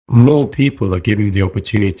more people are given the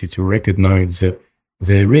opportunity to recognize that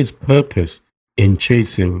there is purpose in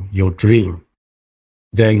chasing your dream,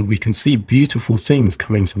 then we can see beautiful things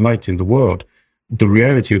coming to light in the world. The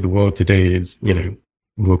reality of the world today is,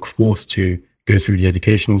 we're forced to go through the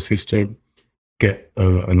educational system, get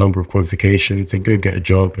a number of qualifications, and go get a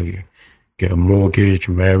job and get a mortgage,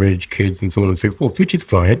 marriage, kids, and so on and so forth, which is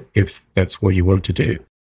fine if that's what you want to do.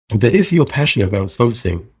 But if you're passionate about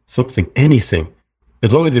something, anything,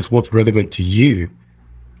 as long as it's what's relevant to you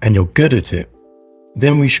and you're good at it,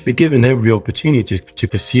 then we should be given every opportunity to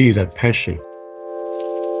pursue that passion.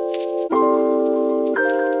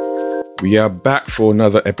 We are back for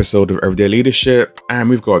another episode of Everyday Leadership, and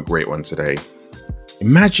we've got a great one today.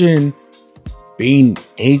 Imagine being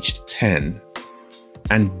aged 10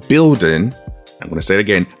 and building, I'm going to say it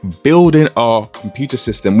again, building a computer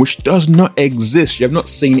system which does not exist. You have not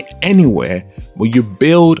seen it anywhere, but you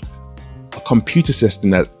build a computer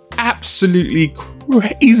system that's absolutely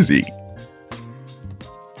crazy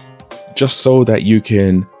just so that you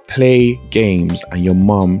can play games and your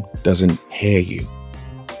mum doesn't hear you.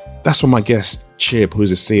 That's what my guest Chib,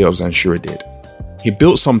 who's the CEO of Zanshuri, did. He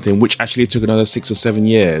built something which actually took another 6 or 7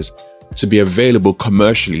 years to be available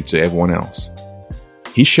commercially to everyone else.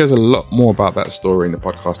 He shares a lot more about that story in the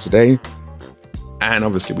podcast today. And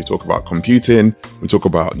obviously we talk about computing, we talk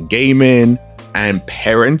about gaming and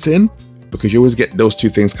parenting, because you always get those two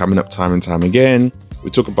things coming up time and time again.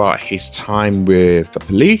 We talk about his time with the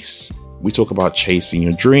police. We talk about chasing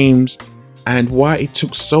your dreams and why it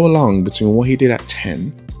took so long between what he did at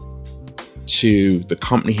 10 to the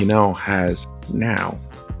company he now has now.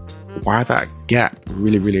 Why that gap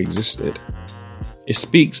really existed. It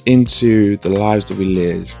speaks into the lives that we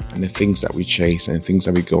live and the things that we chase and the things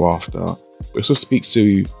that we go after. It also speaks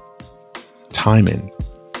to timing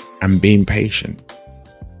and being patient.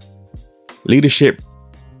 Leadership,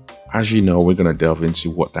 as you know, we're going to delve into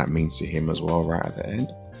what that means to him as well right at the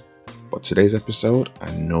end. But today's episode,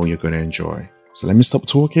 I know you're going to enjoy. So let me stop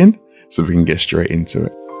talking so we can get straight into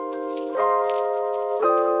it.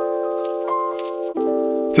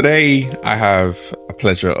 Today, I have a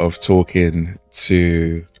pleasure of talking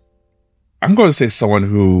to, I'm going to say someone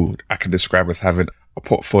who I can describe as having a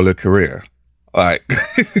portfolio career. Like,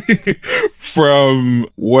 from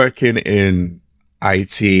working in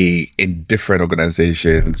IT in different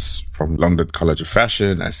organizations, from London College of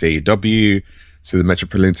Fashion, SAEW, to the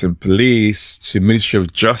Metropolitan Police, to Ministry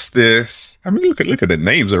of Justice. I mean, look at the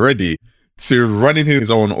names already. To running his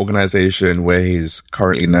own organization where he's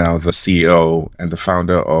currently now the CEO and the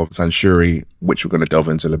founder of Zanshuri, which we're going to delve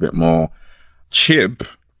into a little bit more. Chib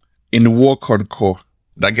in Nwokonkor.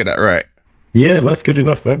 Did I get that right? Yeah, that's good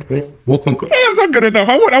enough, man. Nwokonkor. Yeah, that's not good enough.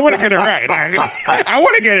 I want to get it right. I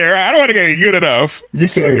want to get it right. I don't want to get it good enough. You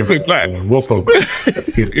say Nwokonkor.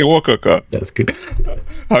 Nwokonkor. That's good.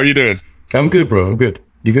 How are you doing? I'm good, bro. I'm good.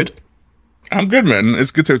 You good? I'm good, man.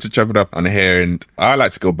 It's good to chop it up on here, and I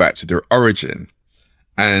like to go back to the origin.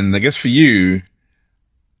 And I guess for you,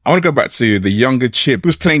 I want to go back to the younger Chib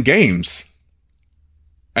who's playing games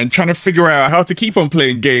and trying to figure out how to keep on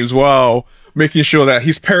playing games while making sure that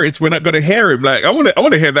his parents were not going to hear him. Like, I want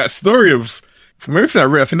to hear that story of, from everything I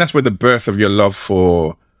read, I think that's where the birth of your love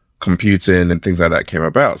for computing and things like that came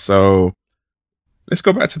about. So let's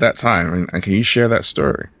go back to that time, and can you share that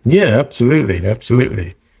story? Yeah, absolutely.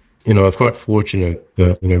 I was quite fortunate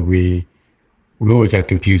that, we always had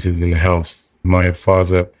computers in the house. My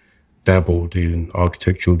father dabbled in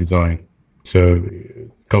architectural design. So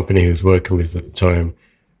the company he was working with at the time,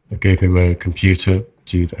 I gave him a computer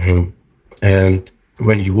to use at home. And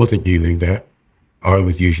when he wasn't using that, I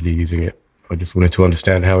was usually using it. I just wanted to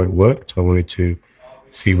understand how it worked. I wanted to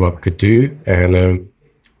see what I could do. And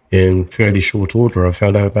in fairly short order, I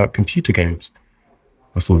found out about computer games.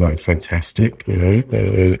 I thought that was fantastic,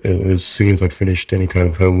 as soon as I finished any kind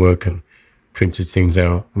of homework and printed things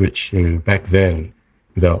out, which, back then,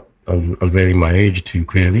 without unveiling my age too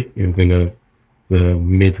clearly, in the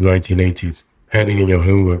mid-1980s, handing in your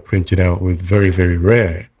homework printed out was very, very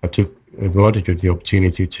rare. I took advantage of the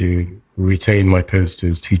opportunity to retain my post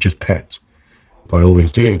as teacher's pet by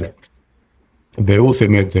always doing that. But it also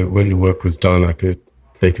meant that when the work was done, I could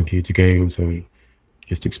play computer games and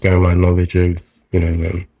just expand my knowledge of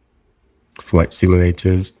flight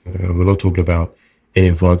simulators. We're not talking about any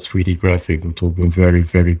advanced 3D graphics. I'm talking very,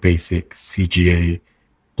 very basic CGA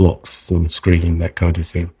blocks on the screen, that kind of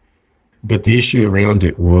thing. But the issue around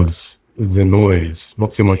it was the noise,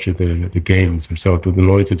 not so much of the games themselves, but the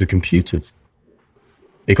noise of the computers.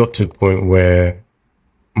 It got to the point where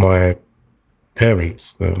my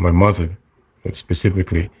parents, my mother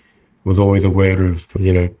specifically, was always aware of,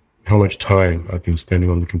 how much time I've been spending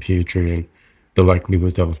on the computer and the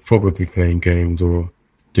likelihood that I was probably playing games or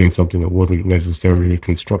doing something that wasn't necessarily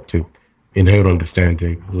constructive in her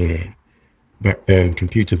understanding. Back then,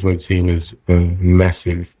 computers weren't seen as a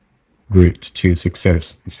massive route to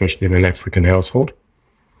success, especially in an African household.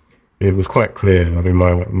 It was quite clear. I mean,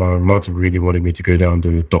 my mother really wanted me to go down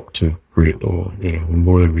the doctor route or,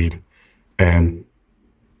 lawyer route. And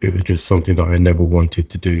it was just something that I never wanted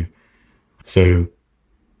to do. So,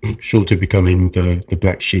 short of becoming the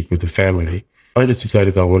black sheep of the family, I just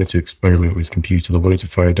decided that I wanted to experiment with computers. I wanted to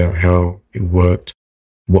find out how it worked,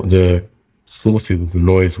 what the sources of the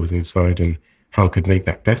noise was inside, and how I could make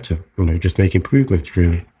that better. Just make improvements,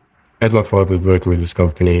 really. As my father was working with this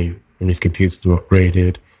company and his computers were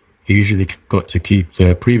upgraded, he usually got to keep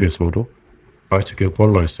the previous model. I took it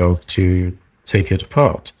upon myself to take it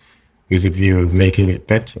apart with a view of making it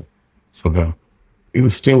better somehow. It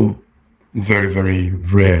was still very, very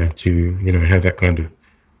rare to, have that kind of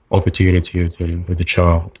opportunity as a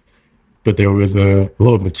child. But there was a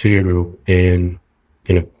lot of material in,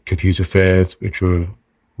 computer fairs, which were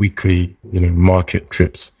weekly, market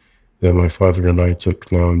trips that my father and I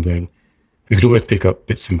took now and then. We could always pick up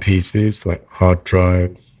bits and pieces like hard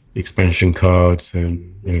drive, expansion cards, and,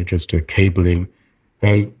 just a cabling.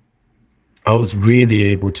 And I was really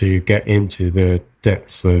able to get into the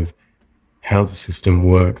depths of how the system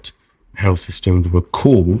worked, how systems were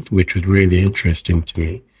called, which was really interesting to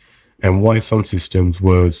me, and why some systems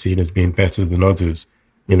were seen as being better than others.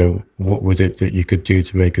 What was it that you could do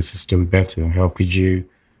to make a system better? How could you,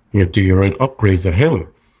 do your own upgrades at home?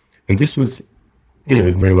 And this was,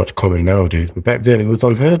 very much common nowadays, but back then it was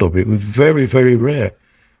unheard of. It was very, very rare.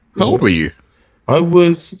 How old were you? I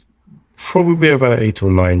was probably about 8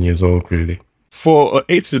 or 9 years old, really. For an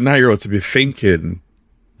 8 to 9-year-old to be thinking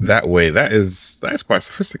that way, that is quite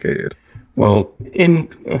sophisticated. Well,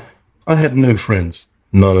 I had no friends,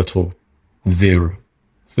 none at all, zero.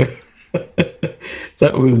 So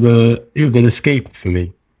that was it was an escape for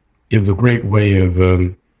me. It was a great way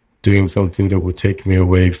of doing something that would take me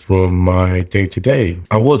away from my day-to-day.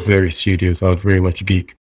 I was very studious. I was very much a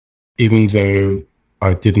geek, even though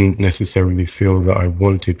I didn't necessarily feel that I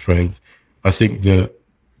wanted friends. I think that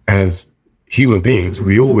as human beings,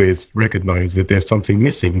 we always recognize that there's something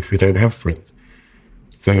missing if we don't have friends.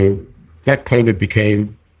 So that kind of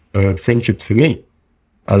became a friendship for me.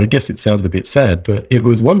 And I guess it sounds a bit sad, but it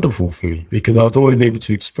was wonderful for me because I was always able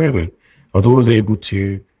to experiment. I was always able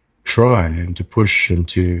to try and to push and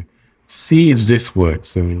to see if this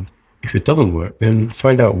works. And if it doesn't work, then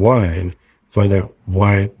find out why and find out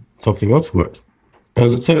why something else works.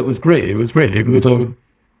 And so it was great. It was great. It was,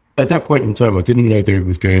 at that point in time, I didn't know that it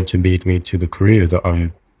was going to lead me to the career that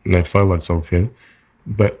I found myself in.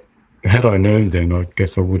 But had I known then, I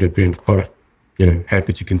guess I would have been quite,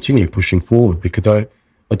 happy to continue pushing forward because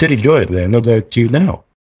I did enjoy it then, and I do now.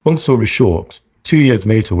 Long story short, 2 years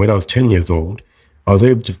later, when I was 10 years old, I was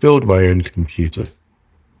able to build my own computer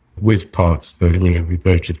with parts that, we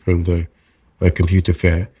purchased from the computer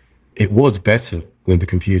fair. It was better than the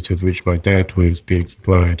computers which my dad was being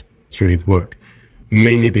supplied through his work,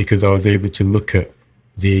 mainly because I was able to look at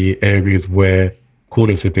the areas where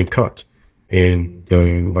corners had been cut in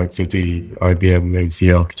the likes of the IBM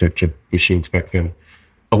MC architecture machines back then.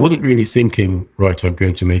 I wasn't really thinking, right, I'm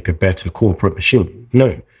going to make a better corporate machine.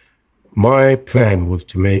 No. My plan was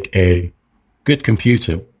to make a good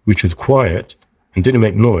computer which was quiet and didn't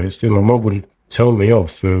make noise, so my mom wouldn't tell me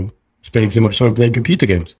off for spending so much time playing computer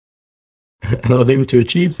games. And I was able to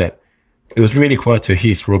achieve that. It was really quite a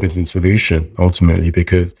Heath Robinson solution, ultimately,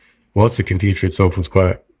 because whilst the computer itself was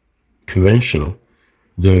quite conventional,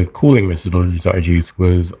 the cooling methodology that I used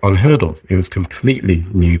was unheard of. It was completely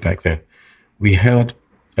new back then. We had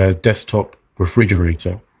a desktop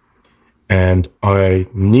refrigerator, and I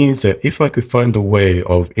knew that if I could find a way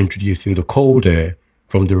of introducing the cold air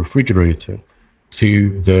from the refrigerator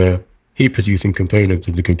to the heat-producing components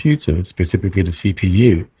of the computer, specifically the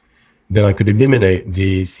CPU, then I could eliminate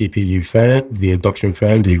the CPU fan, the induction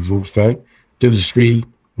fan, the exhaust fan. Those 3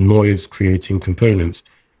 noise-creating components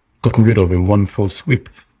gotten rid of in one fell swoop.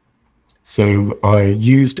 So I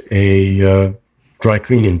used a dry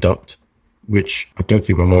cleaning duct, which I don't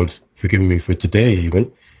think my mom's forgiven me for today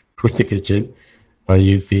even, for the kitchen. I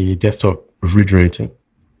used the desktop refrigerator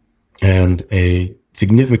and a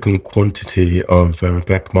significant quantity of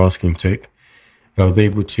black masking tape. And I was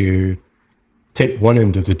able to take one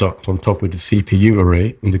end of the duct on top of the CPU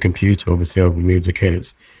array in the computer, obviously I removed the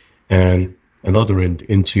case, and another end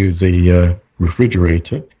into the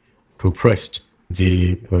refrigerator, compressed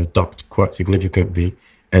the duct quite significantly,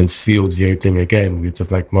 and sealed the opening again with the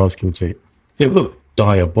black masking tape. So look,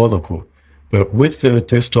 diabolical. But with the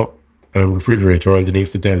desktop refrigerator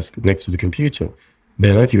underneath the desk next to the computer,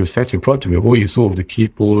 then as you were sat in front of it, all you saw was the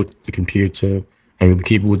keyboard, the computer, and the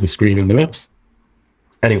keyboard, the screen, and the mouse.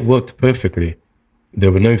 And it worked perfectly.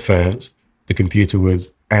 There were no fans. The computer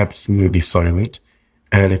was absolutely silent.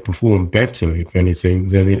 And it performed better, if anything,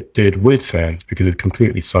 than it did with fans because it was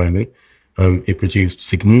completely silent. It produced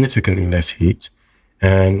significantly less heat.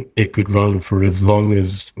 And it could run for as long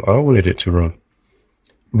as I wanted it to run.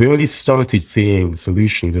 We only started seeing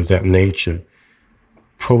solutions of that nature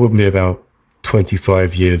probably about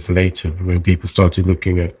 25 years later, when people started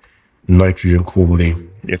looking at nitrogen cooling.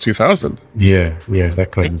 Yeah, 2000. Yeah, that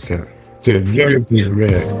kind of thing. So it's very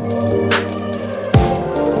rare.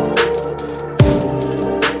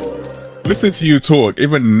 Listening to you talk,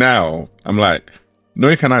 even now, I'm like,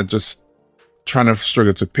 no, can I just trying to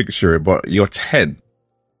struggle to picture it, but you're 10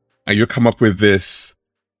 and you come up with this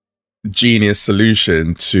genius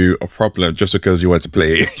solution to a problem just because you want to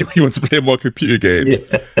play more computer games.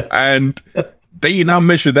 Yeah. And then you now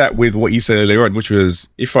measure that with what you said earlier on, which was,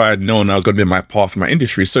 if I had known I was going to be my path in my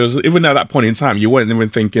industry. So even at that point in time, you weren't even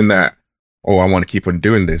thinking that, oh, I want to keep on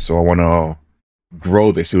doing this or I want to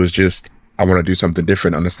grow this. It was just, I want to do something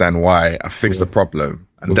different, understand why, I fix the problem.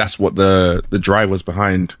 And that's what the drive was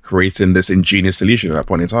behind creating this ingenious solution at that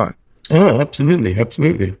point in time. Oh, absolutely.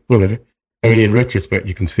 Well, I mean, in retrospect,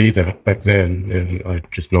 you can see that back then, and I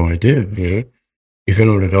had just no idea, If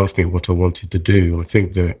anyone had asked me what I wanted to do, I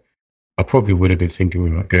think that I probably would have been thinking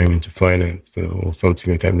about going into finance or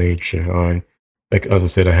something of that nature. Like as I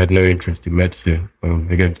said, I had no interest in medicine,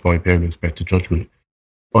 against my parents' better judgment.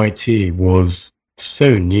 IT was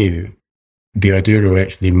so new. The idea of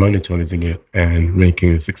actually monetizing it and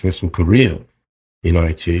making a successful career in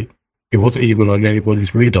IT, it wasn't even on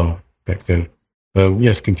anybody's radar back then.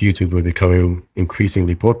 Yes, computers were becoming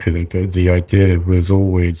increasingly popular, but the idea was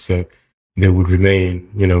always that there would remain,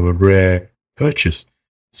 a rare purchase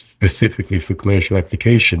specifically for commercial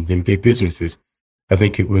applications in big businesses. I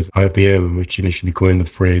think it was IBM which initially coined the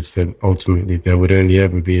phrase that ultimately there would only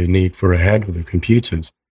ever be a need for a handful of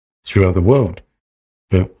computers throughout the world.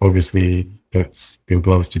 But obviously that's been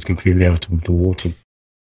blasted completely out of the water.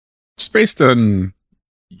 Just based on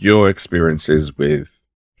your experiences with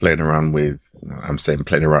playing around with, I'm saying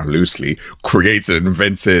playing around loosely, creating,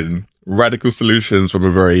 inventing radical solutions from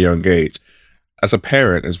a very young age. As a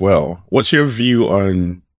parent as well, what's your view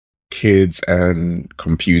on kids and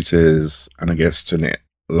computers? And I guess to a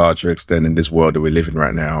larger extent in this world that we live in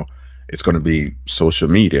right now, it's going to be social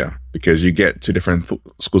media, because you get two different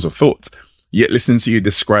schools of thought. Yet listening to you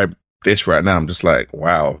describe this right now, I'm just like,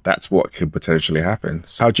 wow, that's what could potentially happen.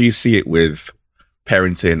 So how do you see it with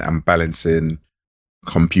parenting and balancing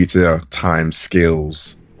computer time,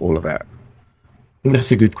 skills, all of that?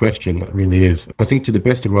 That's a good question. That really is. I think to the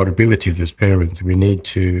best of our abilities as parents, we need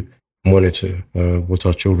to monitor what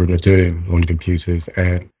our children are doing on computers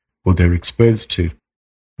and what they're exposed to.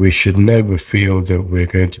 We should never feel that we're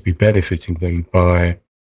going to be benefiting them by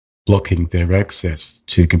blocking their access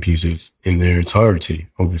to computers in their entirety,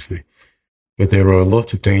 obviously. But there are a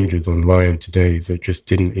lot of dangers online today that just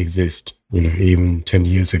didn't exist, even 10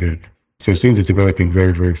 years ago. So things are developing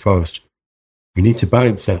very, very fast. We need to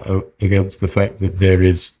balance that out against the fact that there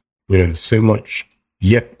is, so much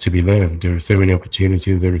yet to be learned. There are so many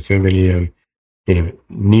opportunities. There are so many,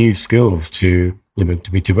 new skills to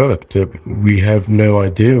be developed that we have no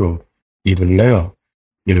idea of even now,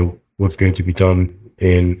 what's going to be done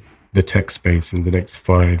in the tech space in the next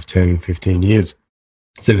 5, 10, 15 years.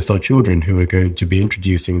 So it's our children who are going to be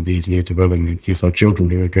introducing these new developments. It's our children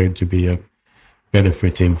who are going to be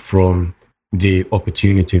benefiting from the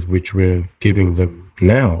opportunities which we're giving them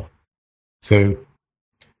now. So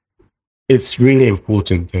it's really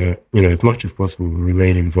important that, as much as possible, we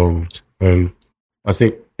remain involved. I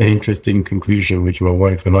think an interesting conclusion which my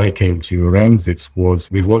wife and I came to around this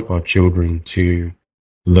was we want our children to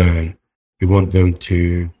learn. We want them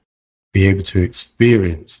to be able to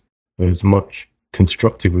experience as much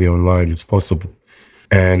constructively online as possible.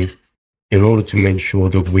 And in order to make sure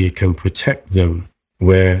that we can protect them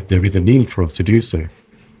where there is a need for us to do so,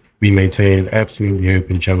 we maintain absolutely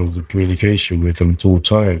open channels of communication with them at all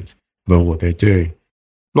times about what they're doing.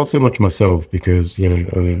 Not so much myself, because,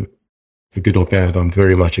 for good or bad, I'm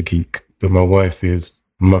very much a geek, but my wife is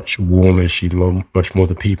much warmer. She's much more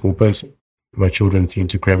the people person. My children seem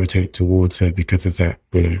to gravitate towards her because of that.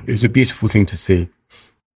 It's a beautiful thing to see.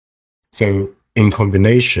 So in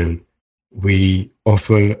combination, we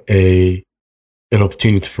offer an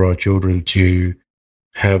opportunity for our children to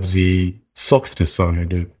have the softer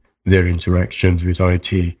side of their interactions with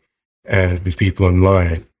IT and with people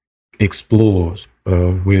online explored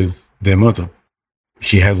with their mother.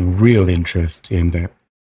 She has a real interest in that.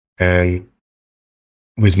 And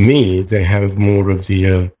with me, they have more of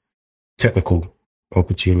the technical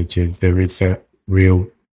opportunities. There is that real,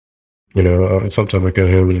 sometimes I go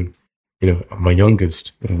home and, my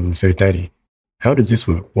youngest say, Daddy, how does this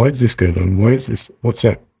work? Why does this go on? Why is this? What's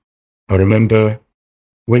that? I remember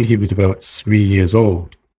when he was about 3 years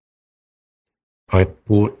old, I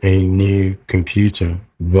bought a new computer,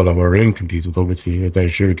 one of our own computers, obviously, a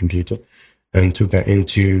Azure computer, and took that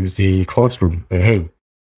into the classroom at home.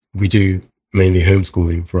 We do mainly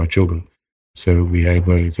homeschooling for our children, so we have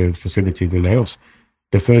those facilities in the house.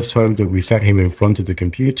 The first time that we sat him in front of the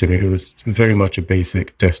computer, it was very much a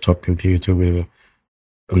basic desktop computer with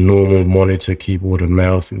a normal monitor, keyboard, and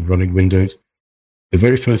mouse and running Windows. The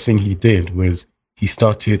very first thing he did was he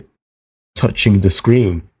started touching the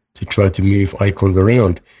screen to try to move icons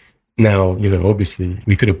around. Now, obviously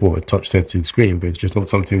we could have bought a touch sensitive screen, but it's just not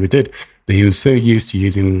something we did. But he was so used to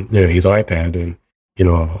using, his iPad and,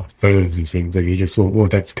 our phones and things that he just thought, well,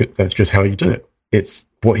 that's just how you do it. It's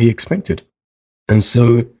what he expected. And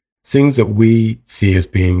so things that we see as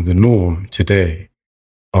being the norm today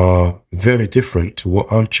are very different to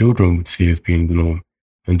what our children would see as being the norm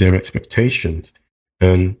and their expectations.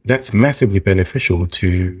 And that's massively beneficial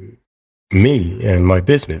to me and my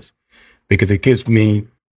business because it gives me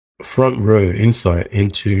front row insight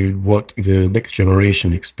into what the next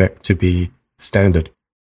generation expect to be standard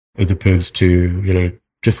as opposed to,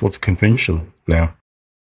 just what's conventional now.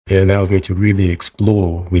 It allows me to really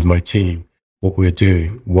explore with my team what we're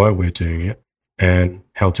doing, why we're doing it, and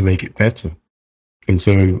how to make it better. And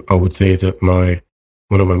so I would say that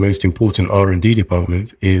one of my most important R&D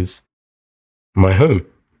departments is my home.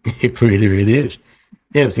 It really, really is.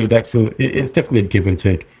 Yeah, so it's definitely a give and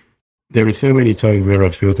take. There are so many times where I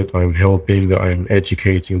feel that I'm helping, that I'm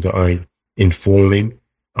educating, that I'm informing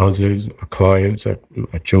others, our clients, our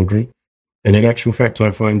children. And in actual fact,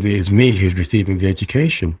 I find that it's me who's receiving the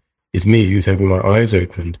education. It's me who's having my eyes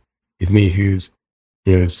opened. It's me who's,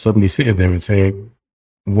 suddenly sitting there and saying,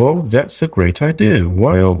 well, that's a great idea.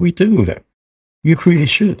 Why aren't we doing that? You really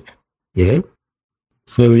should,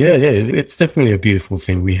 So yeah, it's definitely a beautiful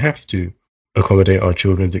thing. We have to accommodate our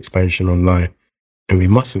children's expansion online and we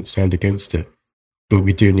mustn't stand against it. But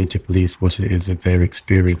we do need to police what it is that they're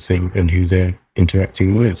experiencing and who they're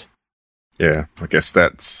interacting with. Yeah, I guess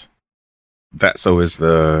that's always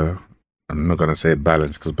I'm not going to say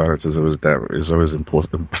balance because balance is always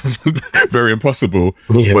important, very impossible.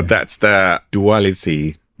 Yeah. But that's that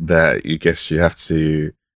duality that you guess you have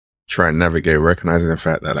to try and navigate, recognizing the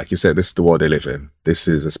fact that, like you said, this is the world they live in. This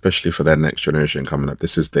is, especially for their next generation coming up,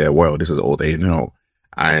 this is their world. This is all they know.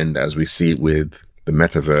 And as we see with the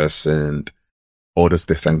metaverse and all this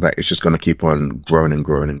thing, that it's just going to keep on growing and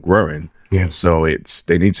growing and growing. Yeah. So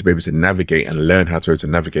they need to be able to navigate and learn how to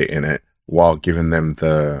navigate in it while giving them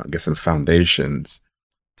some foundations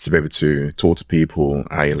to be able to talk to people,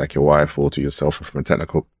 i.e. like your wife or to yourself from a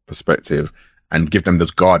technical perspective, and give them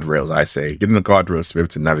those guardrails, I say. Give them the guardrails to be able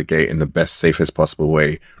to navigate in the best, safest possible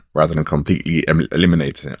way rather than completely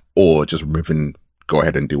eliminating it or just go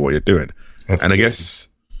ahead and do what you're doing. Absolutely. And I guess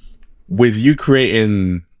with you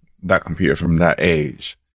creating that computer from that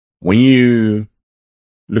age, when you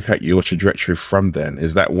look at your trajectory from then,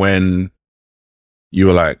 is that when you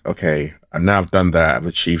were like, okay, and now I've done that, I've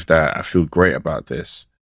achieved that, I feel great about this.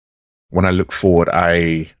 When I look forward,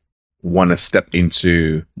 I want to step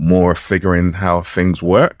into more figuring how things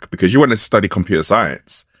work? Because you went to study computer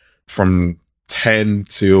science from 10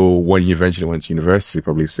 till when you eventually went to university,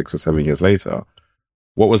 probably 6 or 7 years later.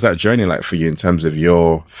 What was that journey like for you in terms of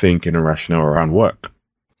your thinking and rationale around work?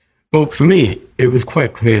 Well, for me, it was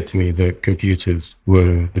quite clear to me that computers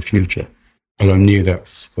were the future. And I knew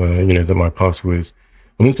that my path was,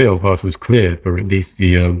 I wouldn't say my path was clear, but at least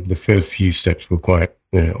the first few steps were quite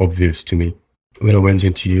obvious to me. When I went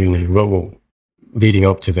into uni, well, leading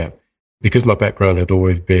up to that, because my background had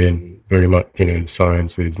always been very much, in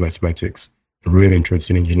science with mathematics, a real interest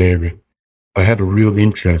in engineering, I had a real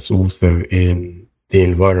interest also in the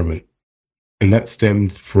environment. And that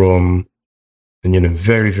stemmed from,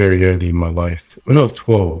 very, very early in my life. When I was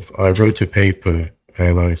 12, I wrote a paper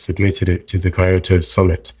and I submitted it to the Kyoto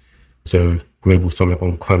Summit, so Global Summit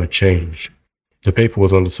on Climate Change. The paper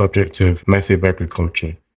was on the subject of massive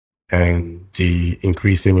agriculture and the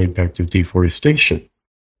increasing impact of deforestation.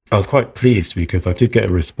 I was quite pleased because I did get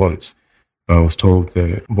a response. I was told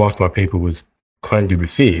that whilst my paper was kindly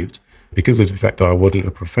received, because of the fact that I wasn't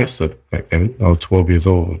a professor back then, I was 12 years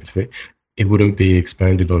old, obviously, it wouldn't be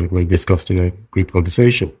expanded on, it wouldn't be discussed in a group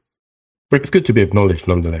conversation. But it's good to be acknowledged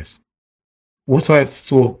nonetheless. What I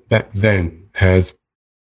thought back then has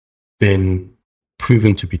been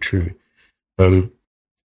proven to be true.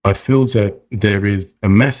 I feel that there is a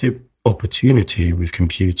massive opportunity with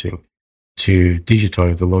computing to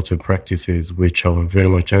digitize a lot of practices which are very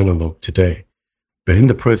much analog today. But in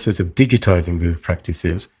the process of digitizing those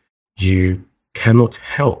practices, you cannot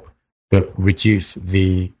help but reduce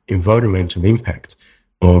the environmental impact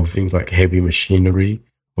of things like heavy machinery,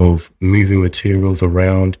 of moving materials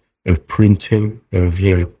around, of printing, of,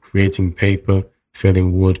 creating paper,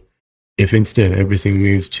 felling wood. If instead everything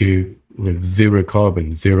moves to zero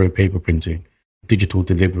carbon, zero paper printing, digital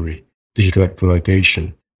delivery, digital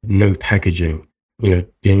actualization, no packaging, being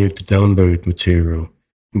able to download material,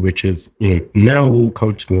 which is, now all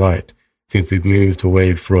come to light since we've moved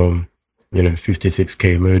away from,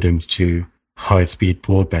 56K modems to high-speed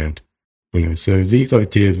broadband. So these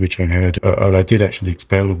ideas which I had, and I did actually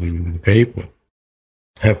expound on them in the paper,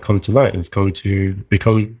 have come to light. It's come to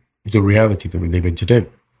become the reality that we live in today.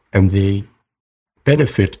 And the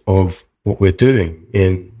benefit of what we're doing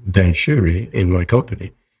in Danshuri, in my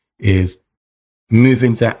company, is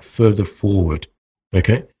moving that further forward.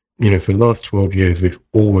 Okay? For the last 12 years, we've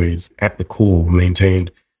always, at the core,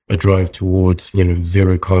 maintained a drive towards,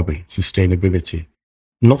 zero carbon sustainability,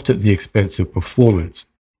 not at the expense of performance.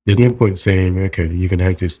 There's no point saying, okay, you can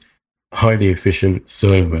have this highly efficient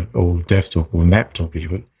server or desktop or laptop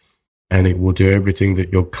even, and it will do everything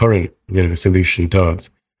that your current, solution does,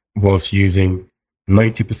 whilst using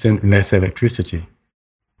 90% less electricity,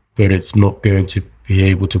 but it's not going to be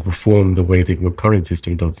able to perform the way that your current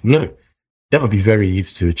system does. No, that would be very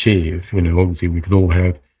easy to achieve. Obviously we could all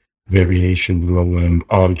have variations along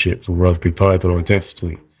ARM chips or Raspberry Pis on our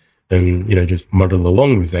desktop and, just muddle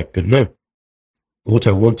along with that. But no, what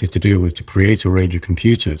I wanted to do was to create a range of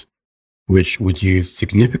computers which would use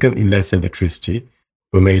significantly less electricity,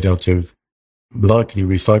 were made out of largely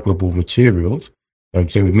recyclable materials.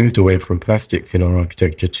 So we moved away from plastics in our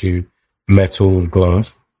architecture to metal and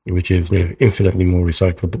glass, which is infinitely more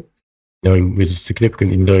recyclable, with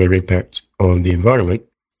significantly lower impact on the environment.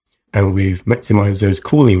 And we've maximized those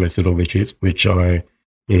cooling methodologies, which I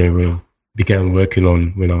began working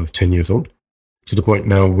on when I was 10 years old, to the point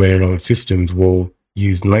now where our systems will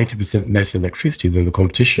use 90% less electricity than the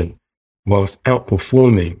competition, whilst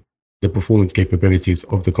outperforming the performance capabilities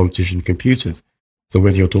of the competition computers. So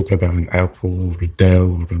whether you're talking about an Apple or a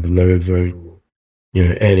Dell or a Lenovo,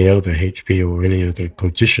 any other HP or any other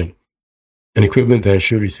competition, an equivalent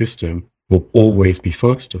Danshuri system will always be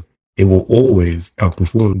faster. It will always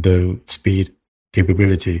outperform the speed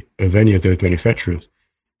capability of any of those manufacturers,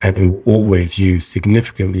 and it will always use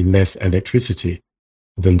significantly less electricity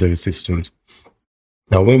than those systems.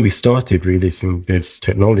 Now, when we started releasing this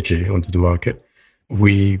technology onto the market,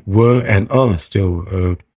 we were and are still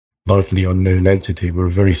a largely unknown entity. We're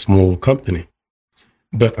a very small company.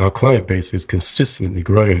 But our client base has consistently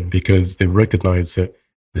grown because they recognize that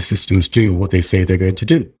the systems do what they say they're going to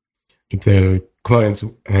do. The clients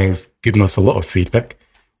have given us a lot of feedback.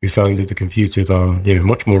 We found that the computers are,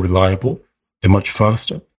 much more reliable. They're much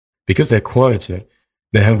faster. Because they're quieter,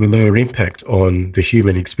 they have a lower impact on the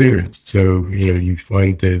human experience. So, you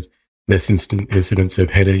find there's less incidents of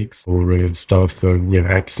headaches or staff,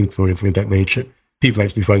 absence or anything of that nature. People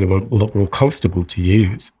actually find them a lot more comfortable to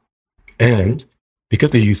use. And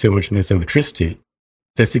because they use so much less electricity,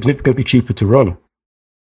 they're significantly cheaper to run.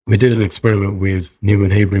 We did an experiment with New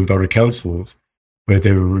and Havering Borough Councils where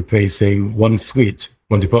they were replacing one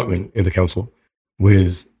department in the council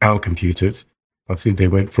with our computers. I think they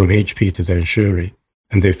went from HP to Danshuri,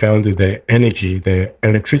 and they found that their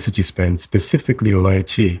electricity spend, specifically on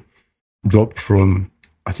IT, dropped from,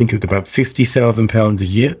 I think it was about £50,000 a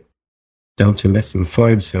year down to less than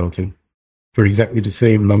 5,000 for exactly the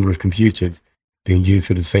same number of computers being used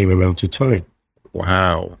for the same amount of time.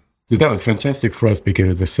 Wow. So that was fantastic for us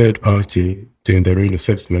because the third party doing their own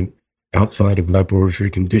assessment outside of laboratory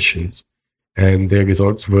conditions, and their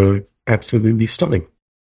results were absolutely stunning.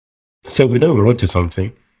 So we know we're onto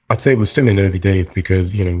something. I'd say we're still in early days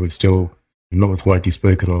because, we're still not as widely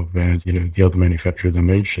spoken of as, the other manufacturers I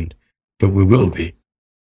mentioned, but we will be.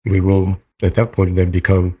 We will, at that point, then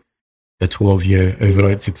become a 12-year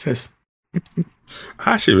overnight success.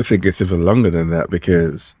 I actually think it's even longer than that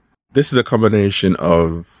because this is a combination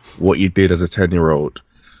of what you did as a 10-year-old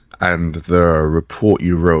and the report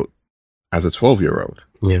you wrote as a 12-year-old.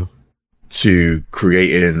 Yeah. To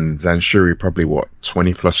creating Danshuri probably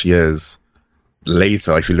 20 plus years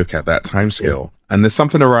later, if you look at that time scale. And there's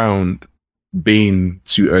something around being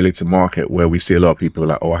too early to market where we see a lot of people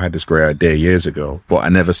like, oh, I had this great idea years ago, but I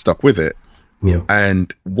never stuck with it. Yeah.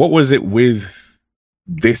 And what was it with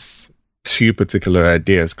this two particular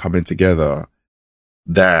ideas coming together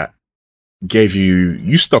that gave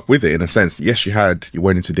you stuck with it in a sense. Yes, you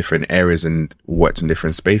went into different areas and worked in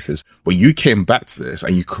different spaces, but you came back to this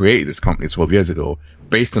and you created this company 12 years ago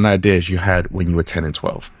based on ideas you had when you were 10 and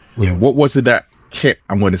 12. Yeah. What was it that kept,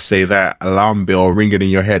 I'm going to say, that alarm bell ringing in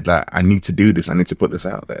your head, like, I need to do this, I need to put this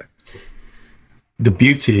out there? The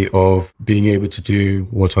beauty of being able to do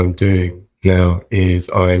what I'm doing now is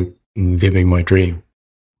I'm living my dream.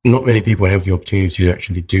 Not many people have the opportunity to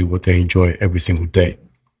actually do what they enjoy every single day.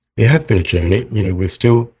 It has been a journey. We're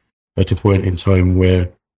still at a point in time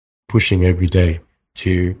where pushing every day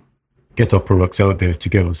to get our products out there, to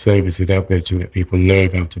get our services out there, to let people know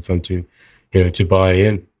about it and to buy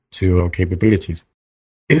in to our capabilities.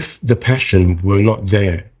 If the passion were not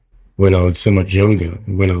there when I was so much younger,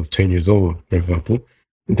 when I was 10 years old, for example,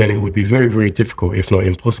 then it would be very, very difficult, if not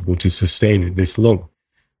impossible, to sustain it this long.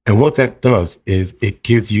 And what that does is it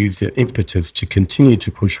gives you the impetus to continue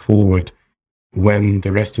to push forward when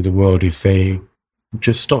the rest of the world is saying,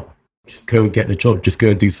 just stop, just go and get a job, just go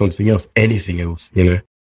and do something else, anything else,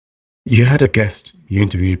 You had a guest you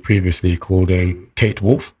interviewed previously called Kate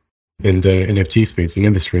Wolf in the NFT space, an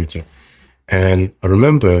illustrator. And I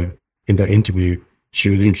remember in that interview, she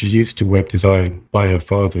was introduced to web design by her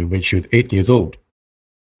father when she was 8 years old.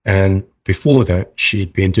 And before that,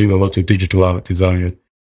 she'd been doing a lot of digital art design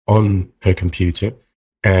on her computer.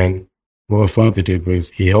 And what her father did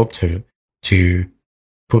was he helped her to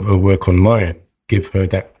put her work online, give her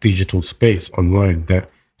that digital space online, that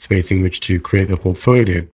space in which to create a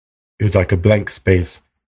portfolio. It was like a blank space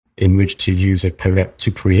in which to use a palette to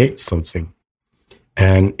create something.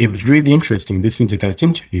 And it was really interesting listening to that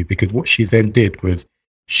interview, because what she then did was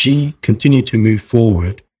she continued to move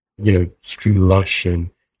forward, through Lush and,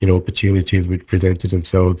 opportunities which presented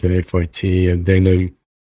themselves at FIT, and then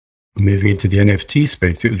moving into the NFT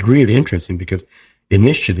space. It was really interesting because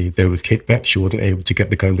initially there was kickback. She wasn't able to get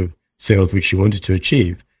the kind of sales which she wanted to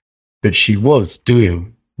achieve, but she was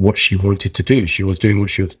doing what she wanted to do. She was doing what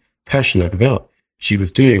she was passionate about. She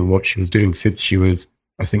was doing what she was doing since she was,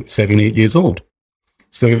 I think, 7, 8 years old.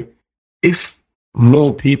 So if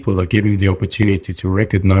more people are given the opportunity to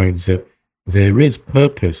recognize that there is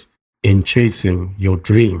purpose in chasing your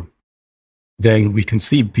dream, then we can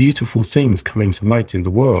see beautiful things coming to light in the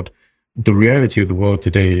world. The reality of the world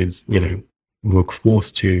today is, we're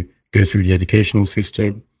forced to go through the educational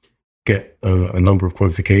system, get a number of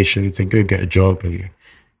qualifications, and go get a job and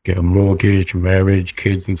get a mortgage, marriage,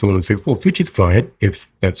 kids, and so on and so forth, which is fine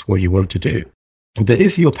if that's what you want to do. But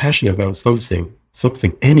if you're passionate about something,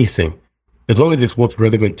 anything, as long as it's what's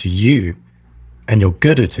relevant to you and you're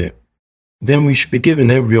good at it, then we should be given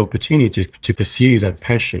every opportunity to pursue that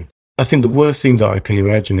passion. I think the worst thing that I can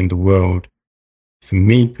imagine in the world, for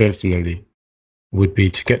me personally, would be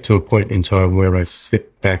to get to a point in time where I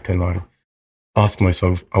sit back and I ask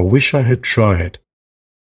myself, I wish I had tried.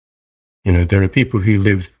 There are people who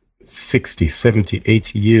live 60, 70,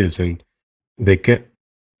 80 years and they get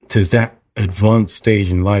to that advanced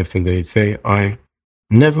stage in life and they say, I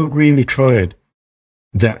never really tried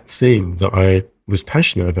that thing that I was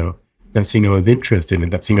passionate about, that thing I was interested in,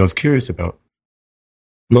 that thing I was curious about,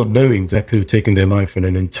 not knowing that could have taken their life in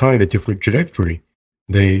an entirely different trajectory.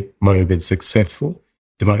 They might have been successful,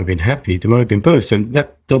 they might have been happy, they might have been both. And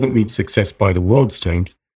that doesn't mean success by the world's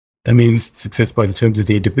terms. That means success by the terms of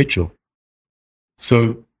the individual.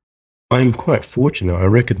 So I'm quite fortunate. I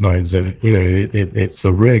recognize that, it's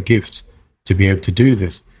a rare gift to be able to do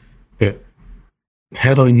this. But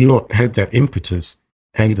had I not had that impetus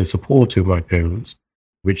and the support of my parents,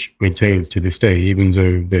 which maintains to this day, even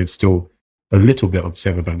though they're still a little bit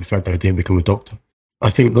upset about the fact that I didn't become a doctor, I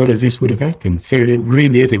think none of this would have happened. So it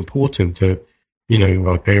really is important that,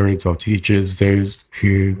 our parents, our teachers, those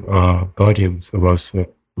who are guardians of us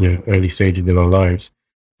at, early stages in our lives,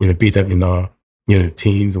 be that in our,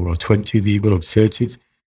 teens or our 20s, even or 30s,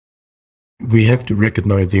 we have to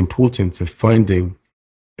recognize the importance of finding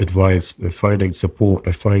advice, of finding support,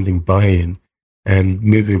 of finding buy-in, and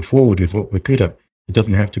moving forward with what we're good at. It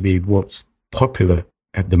doesn't have to be what's popular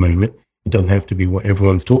at the moment. It doesn't have to be what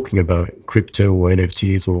everyone's talking about, crypto or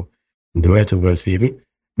NFTs or the metaverse even,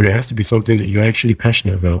 but it has to be something that you're actually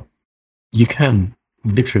passionate about. You can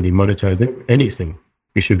literally monetize anything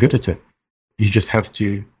if you're good at it. You just have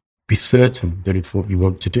to be certain that it's what you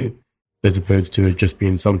want to do, as opposed to it just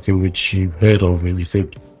being something which you've heard of and you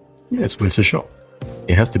think, yeah, it's worth a shot.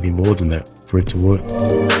 It has to be more than that for it to work.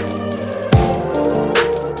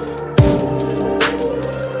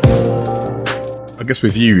 I guess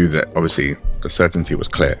with you, that obviously the certainty was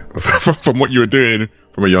clear from what you were doing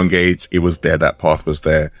from a young age. It was there, that path was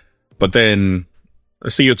there. But then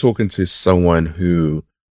let's say you're talking to someone who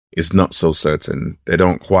is not so certain. They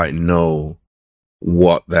don't quite know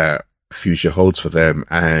what that future holds for them.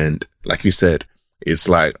 And like you said, it's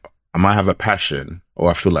like, I might have a passion or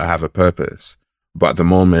I feel like I have a purpose, but at the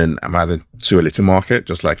moment I'm either too early to market,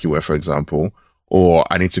 just like you were, for example, or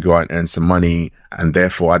I need to go out and earn some money. And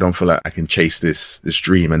therefore I don't feel like I can chase this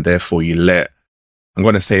dream. And therefore you let, I'm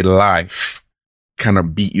going to say, life kind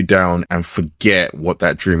of beat you down and forget what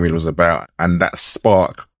that dream really was about. And that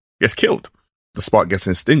spark gets killed. The spark gets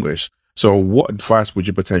extinguished. So what advice would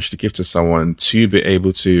you potentially give to someone to be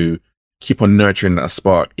able to keep on nurturing that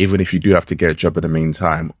spark, even if you do have to get a job in the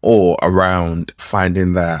meantime, or around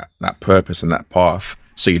finding that purpose and that path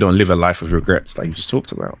so you don't live a life of regrets that you just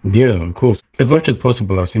talked about? Yeah, of course. As much as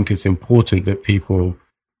possible, I think it's important that people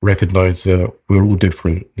recognize that we're all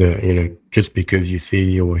different, that, just because you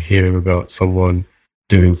see or hear about someone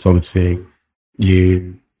doing something,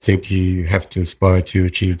 you think you have to aspire to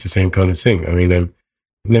achieve the same kind of thing. I mean,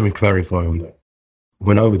 let me clarify on that.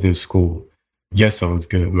 When I was in school, yes, I was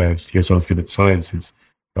good at maths. Yes, I was good at sciences.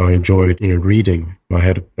 I enjoyed, reading. I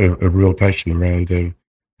had a real passion around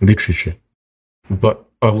literature. But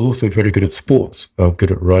I was also very good at sports. I was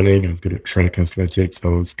good at running. I was good at track athletics. I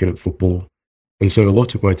was good at football. And so a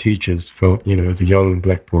lot of my teachers felt, as a young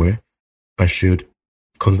black boy, I should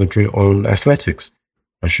concentrate on athletics.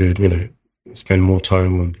 I should, spend more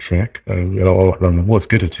time on the track. I was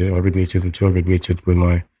good at it. 100 meters and 200 meters were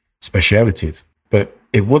my specialities. But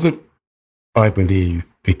it wasn't, I believe,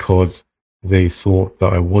 because they thought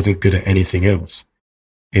that I wasn't good at anything else.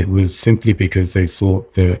 It was simply because they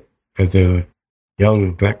thought that as a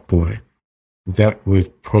young black boy, that was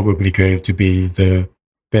probably going to be the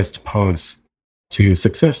best path to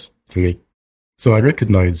success for me. So I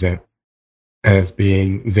recognize that as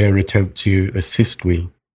being their attempt to assist me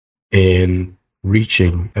in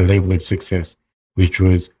reaching a level of success which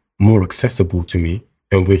was more accessible to me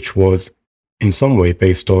and which was in some way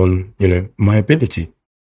based on, my ability.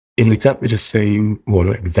 In exactly the same, well,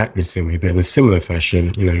 not exactly the same way, but in a similar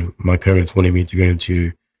fashion, my parents wanted me to go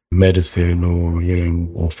into medicine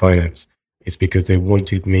or finance. It's because they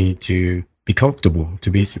wanted me to be comfortable,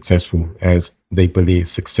 to be successful, as they believed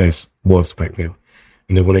success was back then.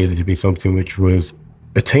 And they wanted it to be something which was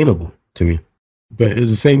attainable to me. But at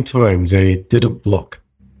the same time, they didn't block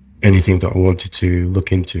anything that I wanted to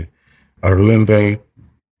look into. I remember,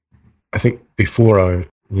 I think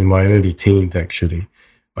in my early teens actually,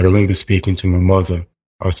 I remember speaking to my mother.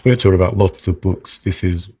 I spoke to her about lots of books. This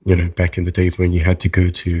is, back in the days when you had to go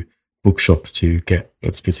to bookshops to get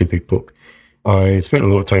a specific book. I spent a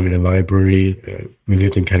lot of time in the library. We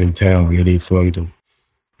lived in Canning Town in East London.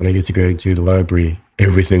 And I used to go into the library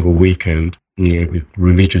every single weekend. It was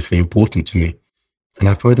religiously important to me. And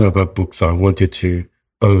I found out about books I wanted to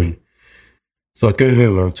own. So I'd go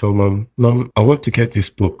home and I'd tell Mum, I want to get this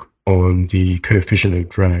book on the coefficient of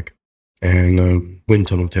drag and wind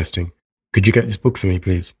tunnel testing. Could you get this book for me,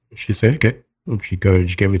 please? She'd say, okay. And she'd go and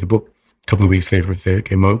she'd get me the book. A couple of weeks later, I'd say,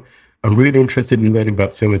 okay, Mum, I'm really interested in learning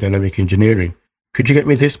about thermodynamic engineering. Could you get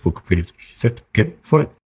me this book, please? She said, okay, fine.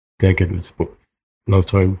 Go and get me this book. Another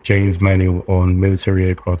time, James Manual on military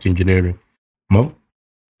aircraft engineering. Mum,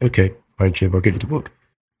 okay, fine, Chib, I'll get you the book.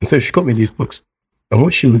 And so she got me these books. And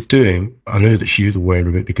what she was doing, I know that she was aware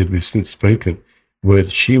of it because we've since spoken,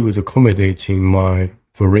 was she was accommodating my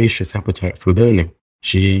voracious appetite for learning.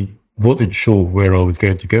 She wasn't sure where I was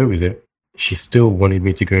going to go with it. She still wanted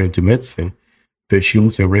me to go into medicine, but she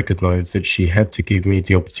also recognized that she had to give me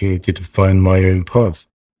the opportunity to find my own path.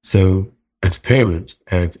 So as parents,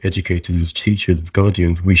 as educators, as teachers, as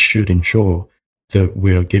guardians, we should ensure that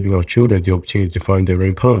we are giving our children the opportunity to find their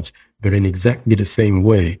own paths. But in exactly the same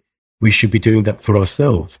way, we should be doing that for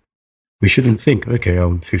ourselves. We shouldn't think, okay,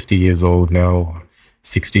 I'm 50 years old now, or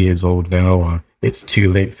 60 years old now, or it's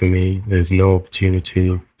too late for me. There's no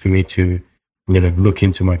opportunity for me to, look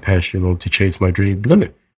into my passion or to chase my dream. No,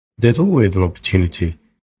 there's always an opportunity.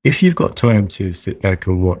 If you've got time to sit back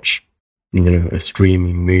and watch, a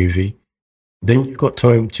streaming movie, then you've got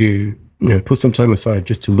time to, put some time aside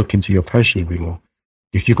just to look into your passion a bit more.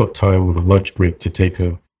 If you've got time with a lunch break to take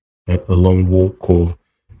a long walk or,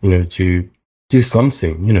 to do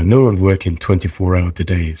something, no one's working 24 hours a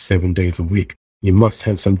day, 7 days a week. You must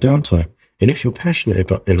have some downtime. And if you're passionate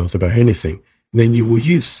about anything, then you will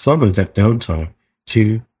use some of that downtime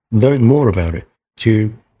to learn more about it,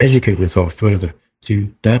 to educate yourself further, to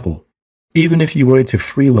dabble. Even if you wanted to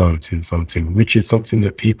freelance in something, which is something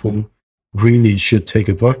that people really should take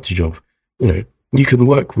advantage of. You can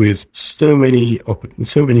work with so many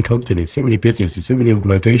companies, so many businesses, so many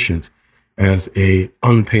organizations as a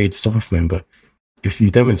unpaid staff member. If you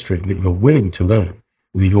demonstrate that you're willing to learn,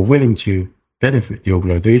 you're willing to benefit the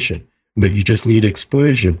organization, but you just need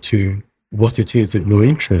exposure to what it is that you're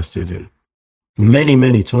interested in. Many,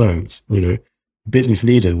 many times, business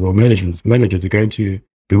leaders or managers are going to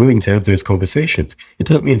be willing to have those conversations. It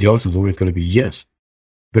doesn't mean the answer is always going to be yes,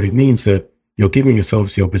 but it means that you're giving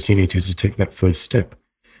yourselves the opportunity to take that first step.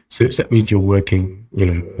 So if that means you're working,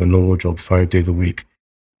 a normal job 5 days a week,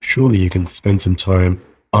 surely you can spend some time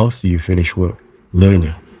after you finish work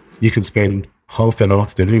learning. You can spend half an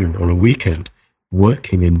afternoon on a weekend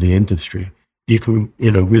working in the industry. You can,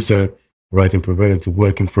 with the rising prevalence of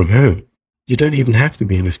working from home, you don't even have to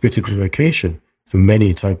be in a specific location for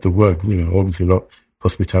many types of work, obviously not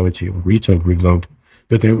hospitality or retail, for example.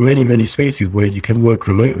 But there are many, many spaces where you can work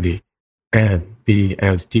remotely and be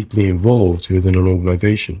as deeply involved within an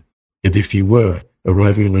organization as if you were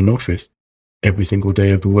arriving in an office every single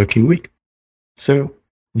day of the working week. So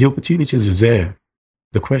the opportunities are there.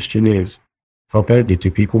 The question is, how badly do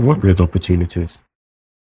people want those opportunities?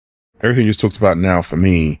 Everything you just talked about now, for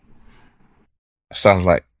me, sounds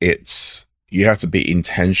like you have to be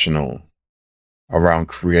intentional around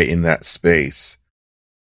creating that space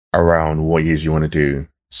around what it is you want to do.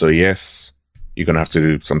 So yes, you're going to have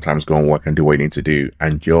to sometimes go and work and do what you need to do.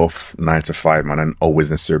 And your 9 to 5 might not always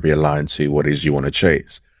necessarily be aligned to what it is you want to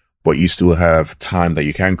chase, but you still have time that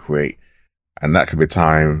you can create. And that could be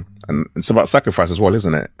time. And it's about sacrifice as well,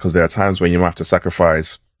 isn't it? Because there are times when you might have to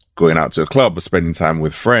sacrifice going out to a club or spending time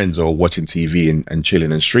with friends or watching TV and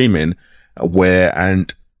chilling and streaming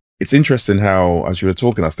and it's interesting how, as you were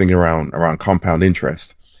talking, I was thinking around compound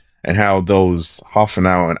interest and how those half an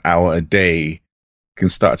hour a day can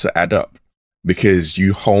start to add up because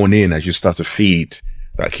you hone in as you start to feed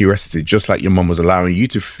that curiosity, just like your mum was allowing you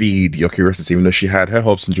to feed your curiosity, even though she had her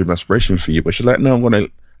hopes and dream aspiration for you. But she's like, no, I'm going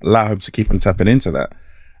to allow him to keep on tapping into that.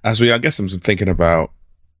 I guess I'm thinking about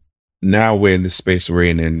now we're in this space we're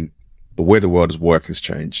in and the way the world's work has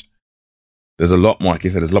changed. There's a lot more, like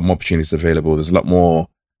you said, there's a lot more opportunities available. There's a lot more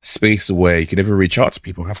space where you can even reach out to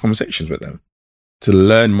people, have conversations with them to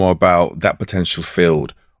learn more about that potential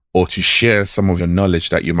field or to share some of your knowledge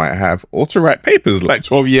that you might have or to write papers like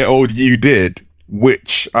 12-year-old you did,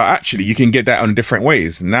 which are actually, you can get that on different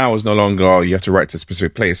ways. Now it's no longer, you have to write to a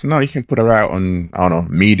specific place. No, you can put it out on, I don't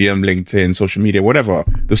know, Medium, LinkedIn, social media, whatever.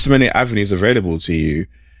 There's so many avenues available to you.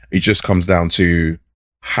 It just comes down to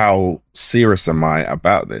how serious am I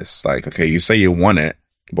about this? Like, okay, you say you want it,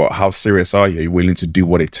 but how serious are you? Are you willing to do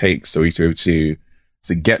what it takes to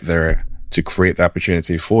get there, to create the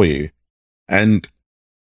opportunity for you? And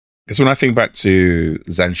it's when I think back to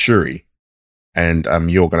Zanshuri and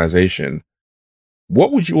your organization,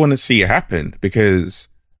 what would you want to see happen? Because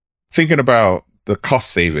thinking about the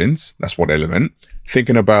cost savings, that's one element.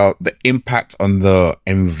 Thinking about the impact on the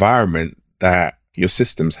environment that your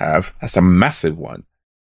systems have, that's a massive one.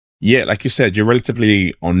 Yeah, like you said, you're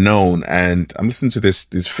relatively unknown. And I'm listening to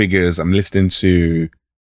these figures. I'm listening to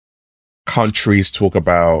countries talk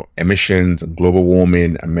about emissions and global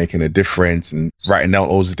warming and making a difference and writing out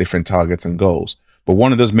all these different targets and goals. But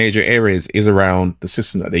one of those major areas is around the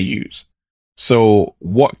system that they use. So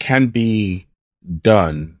what can be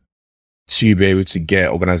done to be able to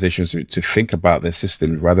get organizations to think about their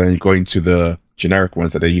systems rather than going to the generic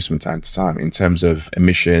ones that they use from time to time in terms of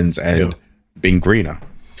emissions and being greener?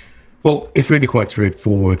 Well, it's really quite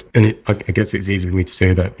straightforward. And I guess it's easy for me to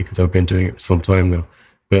say that because I've been doing it for some time now.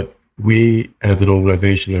 But we, as an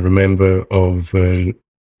organization, are a member of an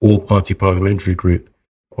all-party parliamentary group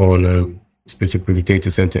on specifically data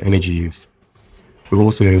center energy use. We're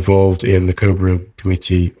also involved in the COBRA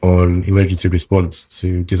Committee on emergency response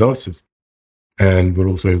to disasters. And we're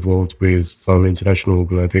also involved with some international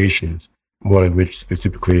organizations, one of which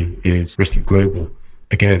specifically is Risk Global,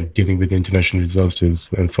 again, dealing with international disasters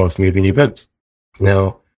and fast-moving events.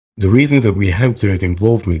 Now, the reason that we have those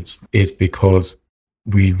involvements is because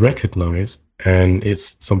we recognize, and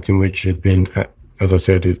it's something which has been, as I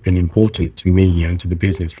said, has been important to me and to the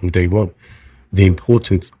business from day one, the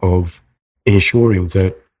importance of ensuring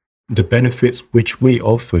that the benefits which we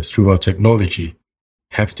offer through our technology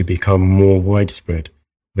have to become more widespread.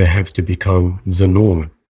 They have to become the norm.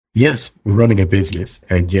 Yes, we're running a business,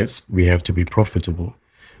 and yes, we have to be profitable.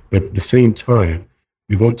 But at the same time,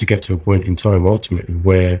 we want to get to a point in time ultimately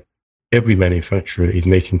where every manufacturer is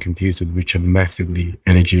making computers which are massively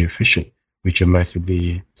energy efficient, which are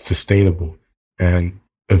massively sustainable and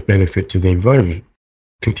of benefit to the environment.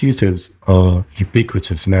 Computers are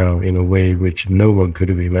ubiquitous now in a way which no one could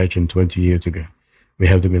have imagined 20 years ago. We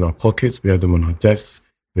have them in our pockets, we have them on our desks,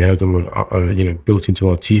 we have them on, built into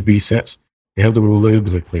our TV sets. We have them all over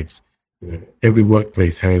the place. Every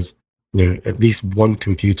workplace has at least one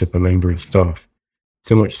computer per member of staff.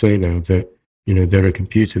 So much so now that, there are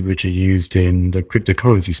computers which are used in the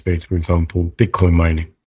cryptocurrency space, for example, Bitcoin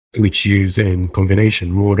mining, which use in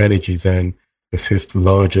combination more energy than the fifth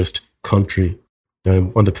largest country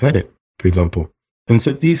on the planet, for example. And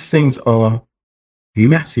so these things are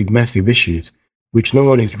massive, massive issues, which no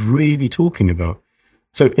one is really talking about.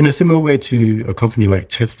 So in a similar way to a company like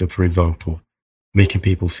Tesla, for example, making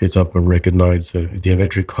people sit up and recognize the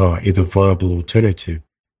electric car is a viable alternative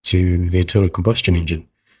to the internal combustion engine,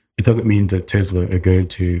 it doesn't mean that Tesla are going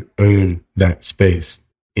to own that space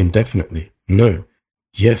indefinitely. No.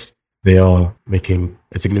 Yes, they are making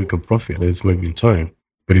a significant profit at this moment in time,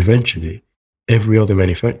 but eventually every other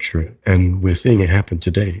manufacturer, and we're seeing it happen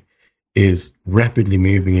today, is rapidly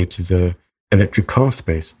moving into the electric car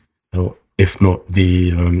space, or if not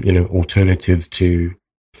the alternatives to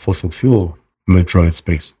fossil fuel motorized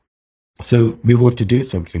space. So we want to do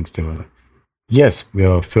something similar. Yes, we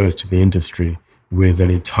are first to the industry with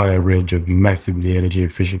an entire range of massively energy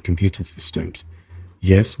efficient computing systems.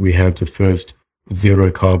 Yes, we have the first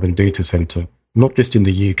zero carbon data center, not just in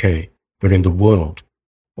the UK, but in the world,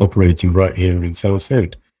 operating right here in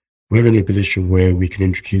Southend. We're in a position where we can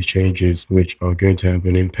introduce changes which are going to have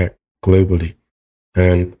an impact globally.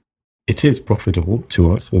 And it is profitable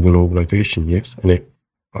to us as an organization, yes. And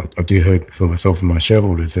I do hope for myself and my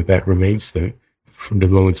shareholders that remains so from the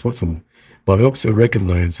long as possible. But I also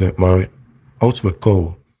recognize that my ultimate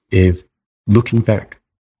goal is looking back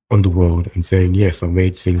on the world and saying, yes, I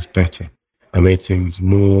made things better. I made things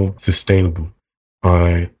more sustainable.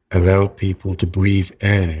 I allowed people to breathe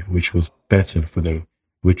air, which was better for them,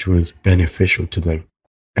 which was beneficial to them.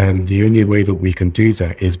 And the only way that we can do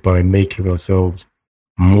that is by making ourselves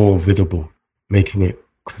more visible, making it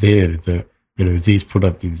clear that, these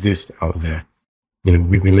products exist out there.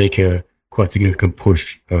 We've been making a quite significant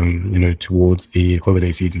push, towards the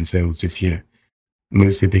holiday season sales this year.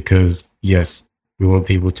 Mostly because, yes, we want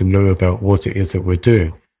people to know about what it is that we're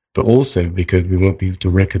doing, but also because we want people to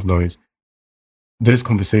recognize those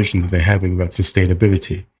conversations that they're having about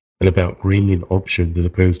sustainability and about green options as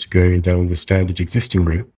opposed to going down the standard existing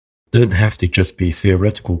route don't have to just be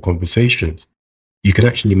theoretical conversations. You can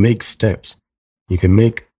actually make steps. You can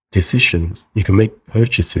make decisions. You can make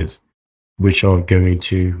purchases which are going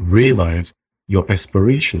to realize your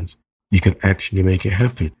aspirations. You can actually make it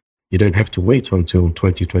happen. You don't have to wait until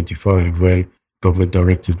 2025 when government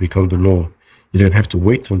directives become the law. You don't have to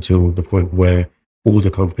wait until the point where all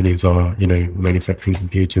the companies are, manufacturing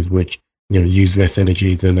computers which, use less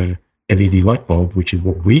energy than a LED light bulb, which is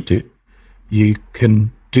what we do. You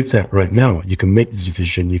can do that right now. You can make the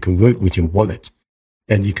decision. You can vote with your wallet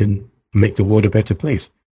and you can make the world a better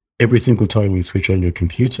place. Every single time you switch on your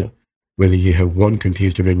computer, whether you have one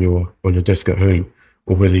computer on your desk at home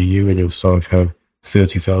or whether you and your staff have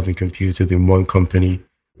 30,000 computers in one company,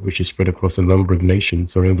 which is spread across a number of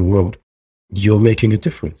nations around the world, you're making a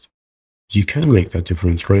difference. You can make that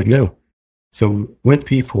difference right now. So when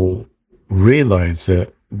people realize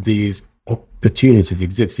that these opportunities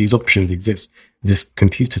exist, these options exist, this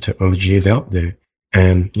computer technology is out there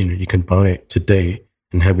and, you can buy it today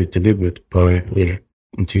and have it delivered by,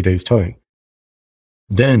 in 2 days' time,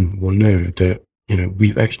 then we'll know that,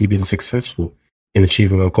 we've actually been successful in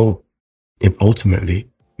achieving our goal, in ultimately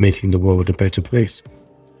making the world a better place.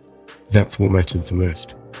 That's what matters the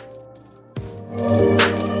most.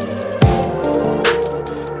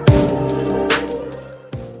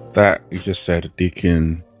 That you just said, you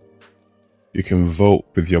can vote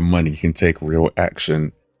with your money, you can take real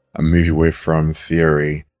action and move away from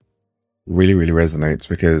theory, really, really resonates,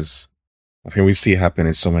 because I think we see it happen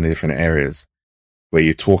in so many different areas where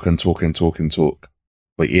you talk and talk and talk and talk,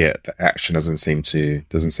 but yet the action doesn't seem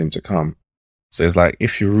to come. So it's like,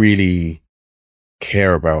 if you really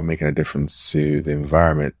care about making a difference to the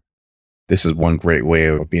environment, this is one great way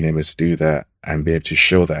of being able to do that and be able to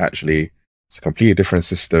show that actually it's a completely different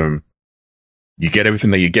system. You get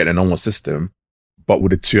everything that you get in a normal system, but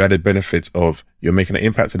with the two added benefits of you're making an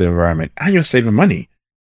impact to the environment and you're saving money,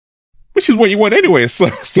 which is what you want anyway. So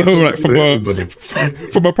like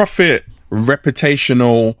from a profit,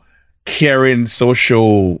 reputational, caring,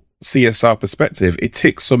 social CSR perspective, it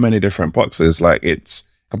ticks so many different boxes. Like, it's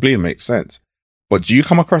completely makes sense. But do you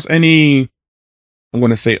come across any, I'm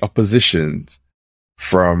going to say, oppositions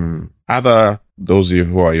from either those of you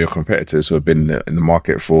who are your competitors who have been in the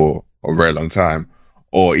market for a very long time,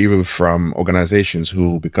 or even from organizations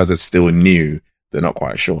who, because it's still new, they're not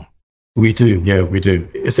quite sure? We do. Yeah, we do.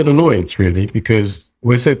 It's an annoyance, really, because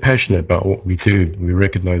we're so passionate about what we do. We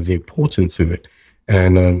recognize the importance of it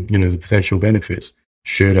and, the potential benefits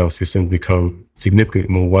should our systems become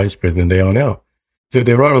significantly more widespread than they are now. So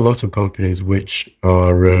there are a lot of companies which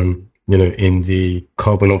are, in the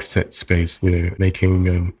carbon offset space,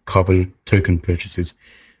 making carbon token purchases.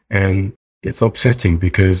 And it's upsetting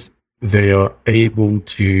because they are able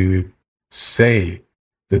to say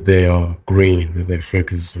that they are green, that they're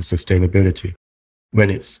focused on sustainability, when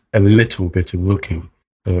it's a little bit of looking,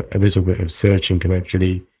 a little bit of searching can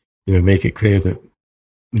actually, make it clear that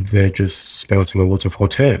they're just spouting a lot of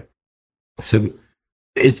hot air. So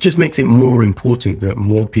it just makes it more important that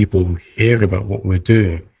more people hear about what we're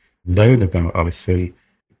doing, learn about us, and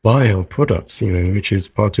buy our products, which is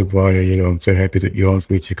part of why, I'm so happy that you asked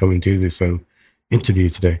me to come and do this interview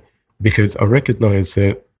today, because I recognize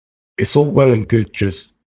that it's all well and good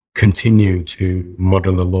just continue to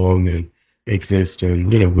muddle along and exist. And,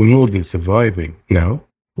 we're more than surviving now,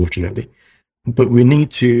 fortunately, but we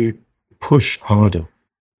need to push harder,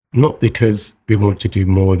 not because we want to do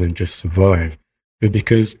more than just survive, but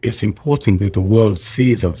because it's important that the world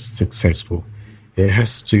sees us successful. It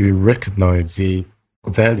has to recognize the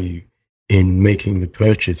value in making the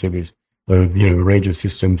purchase of a range of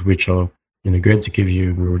systems which are, going to give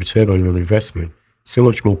you a return on your investment so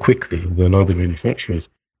much more quickly than other manufacturers.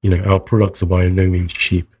 Our products are by no means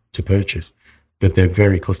cheap to purchase, but they're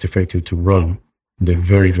very cost effective to run. They're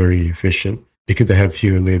very, very efficient. Because they have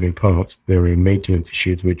fewer moving parts, there are maintenance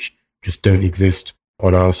issues which just don't exist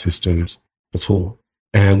on our systems at all.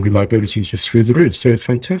 And reliability is just through the roof. So it's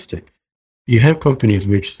fantastic. You have companies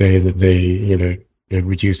which say that they,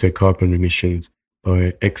 reduce their carbon emissions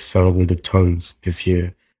by X thousand of tons this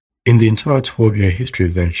year. In the entire 12-year history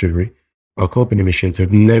of Venturi, our carbon emissions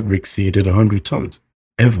have never exceeded 100 tons,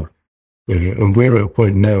 ever. And we're at a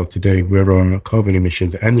point now today where our carbon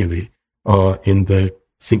emissions annually are in the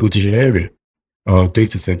single-digit area. Our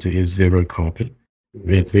data center is zero carbon.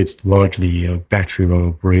 It's largely a battery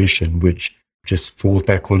operation, which just falls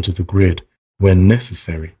back onto the grid when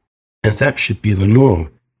necessary. And that should be the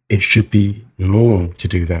norm. It should be the norm to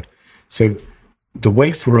do that. So the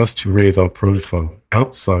way for us to raise our profile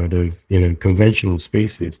outside of, conventional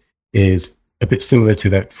spaces is a bit similar to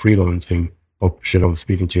that freelancing option I was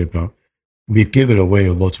speaking to you about. We've given away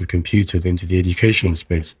a lot of computers into the educational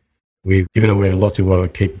space. We've given away a lot of our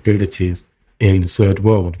capabilities in the third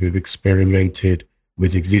world. We've experimented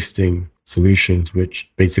with existing solutions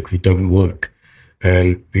which basically don't work.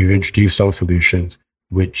 And we've introduced our solutions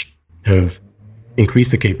which have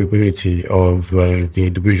increased the capability of the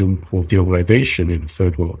individual or the organization in the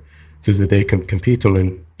third world so that they can compete on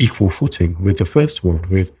an equal footing with the first world,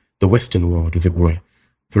 with the Western world, as it were.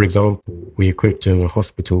 For example, we equipped a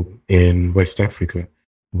hospital in West Africa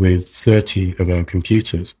with 30 of our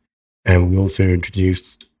computers, and we also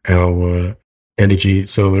introduced our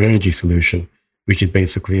solar energy solution, which is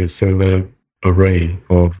basically a solar array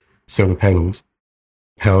of solar panels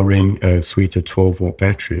powering a suite of 12-watt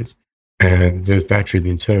batteries. And those batteries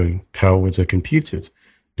in turn power the computers.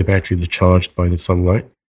 The batteries are charged by the sunlight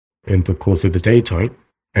in the course of the daytime,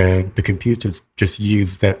 and the computers just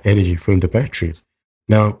use that energy from the batteries.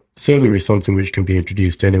 Now, solar is something which can be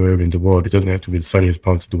introduced anywhere in the world. It doesn't have to be the sunniest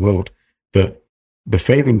parts of the world. But the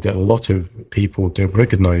failing that a lot of people don't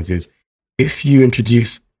recognize is if you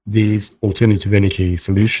introduce these alternative energy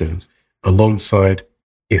solutions alongside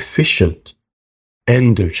efficient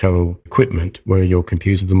end-of-channel equipment where your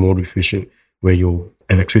computers are more efficient, where your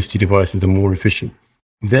electricity devices are more efficient,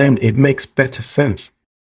 then it makes better sense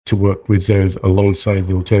to work with those alongside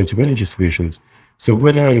the alternative energy solutions. So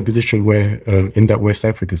we're now in a position where, in that West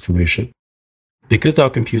Africa solution, because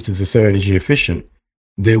our computers are so energy efficient,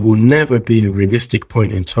 there will never be a realistic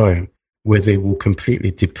point in time where they will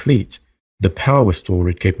completely deplete the power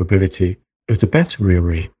storage capability of the battery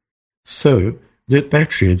array. So the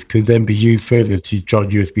batteries can then be used further to charge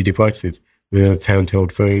USB devices, whether that's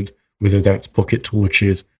handheld phones, whether that's pocket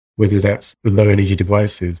torches, whether that's low energy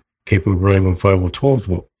devices capable of running on 5 or 12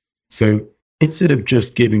 volt. So instead of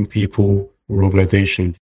just giving people or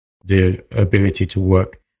organizations the ability to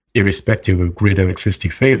work irrespective of grid electricity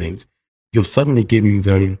failings, you're suddenly giving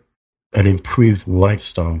them an improved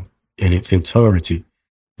lifestyle in its entirety.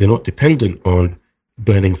 They're not dependent on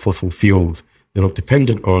burning fossil fuels. They're not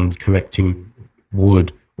dependent on collecting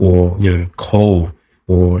wood or, coal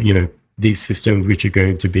or, these systems which are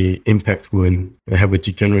going to be impactful and have a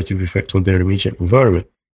degenerative effect on their immediate environment.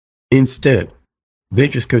 Instead, they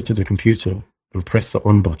just go to the computer and press the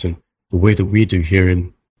on button the way that we do here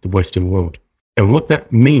in the Western world. And what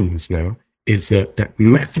that means now is that that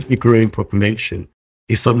massively growing population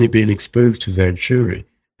is suddenly being exposed to Venturi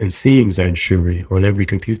and seeing Venturi on every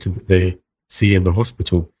computer that they see in the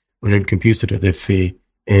hospital, on every computer that they see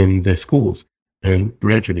in their schools. And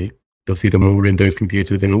gradually, they'll see them on Windows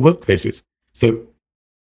computers in the workplaces. So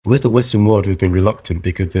where the Western world has been reluctant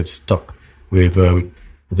because they've stuck with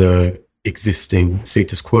the existing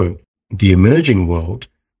status quo. The emerging world,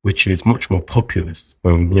 which is much more populous,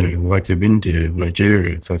 like of India,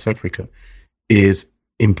 Nigeria, South Africa, is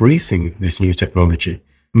embracing this new technology.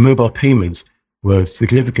 Mobile payments were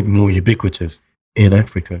significantly more ubiquitous in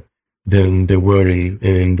Africa than they were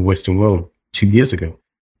in the Western world 2 years ago.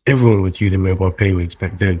 Everyone was using mobile payments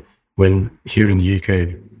back then, when here in the UK,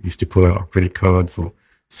 we used to pull out our credit cards or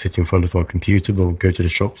sit in front of our computer or go to the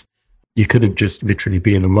shops. You couldn't just literally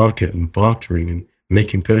be in the market and bartering and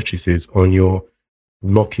making purchases on your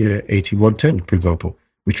Nokia 8110, for example,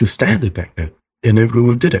 which was standard back then, and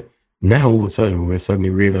everyone did it. Now, all of a sudden, we're suddenly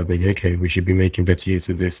realizing, okay, we should be making better use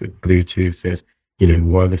of this. Bluetooth, there's,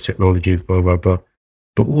 wireless technologies, blah, blah, blah.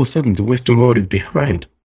 But all of a sudden, the Western world is behind.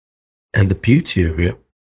 And the beauty of it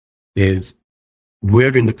is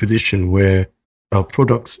we're in a position where our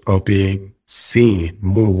products are being seen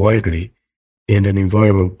more widely in an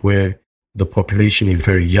environment where the population is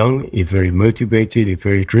very young, is very motivated, is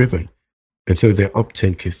very driven. And so their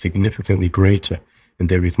uptake is significantly greater and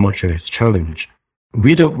there is much less challenge.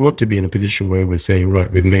 We don't want to be in a position where we're saying,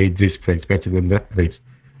 right, we've made this place better than that place.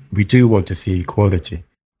 We do want to see equality.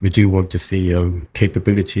 We do want to see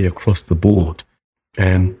capability across the board.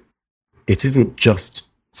 And it isn't just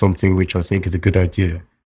something which I think is a good idea.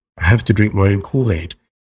 I have to drink my own Kool-Aid.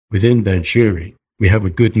 Within that jury, we have a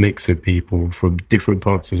good mix of people from different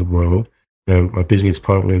parts of the world. Our business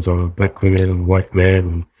partners are black women and white men.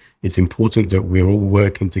 And it's important that we're all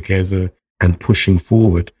working together and pushing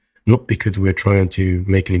forward, not because we're trying to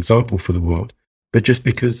make an example for the world, but just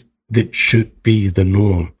because it should be the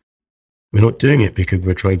norm. We're not doing it because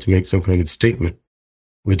we're trying to make some kind of statement.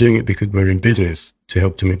 We're doing it because we're in business to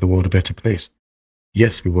help to make the world a better place.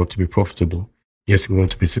 Yes, we want to be profitable. Yes, we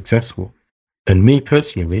want to be successful. And me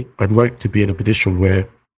personally, I'd like to be in a position where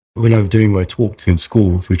when I'm doing my talks in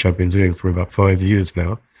schools, which I've been doing for about 5 years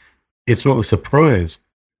now, it's not a surprise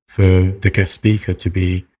for the guest speaker to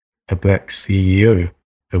be a black CEO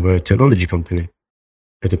of a technology company,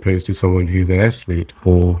 as opposed to someone who's an athlete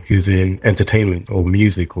or who's in entertainment or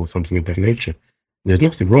music or something of that nature. There's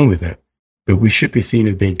nothing wrong with that. But we should be seen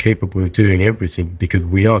as being capable of doing everything because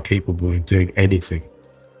we are capable of doing anything.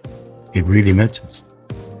 It really matters.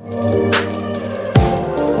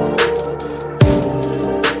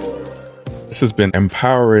 This has been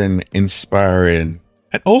empowering, inspiring,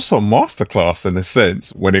 and also masterclass in a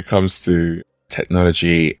sense when it comes to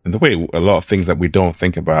technology and the way a lot of things that we don't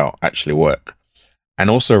think about actually work. And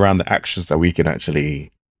also around the actions that we can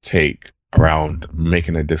actually take around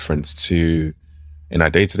making a difference to in our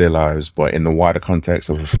day-to-day lives, but in the wider context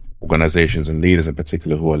of organizations and leaders in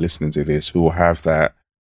particular who are listening to this, who will have that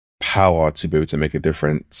power to be able to make a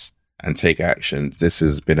difference and take action. This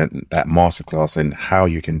has been that masterclass in how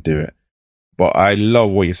you can do it. But I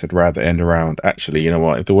love what you said right at the end around, actually, you know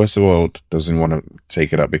what, if the Western world doesn't want to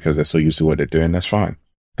take it up because they're so used to what they're doing, that's fine.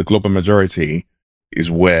 The global majority is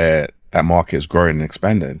where that market is growing and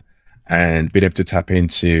expanding, and being able to tap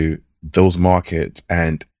into those markets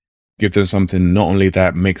and give them something not only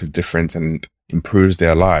that makes a difference and improves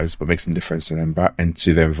their lives, but makes a difference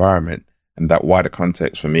into the environment. And that wider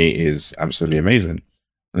context for me is absolutely amazing.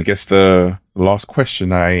 And I guess the last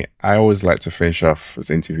question I always like to finish off as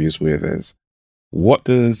interviews with is, what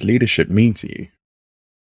does leadership mean to you?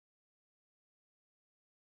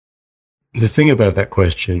 The thing about that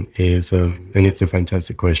question is, and it's a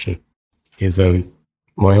fantastic question, is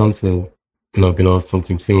my answer, and I've been asked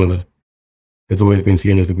something similar, has always been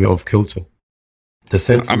seen as a bit off kilter.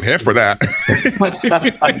 I'm here for that.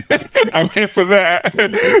 I'm here for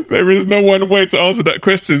that. There is no one way to answer that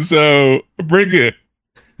question, so bring it.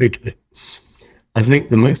 Okay. I think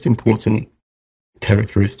the most important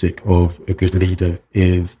characteristic of a good leader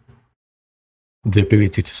is the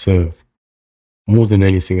ability to serve more than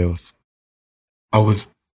anything else. I was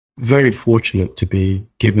very fortunate to be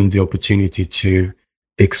given the opportunity to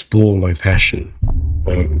explore my passion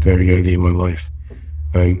very early in my life.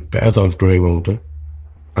 But as I was growing older,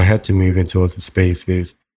 I had to move into other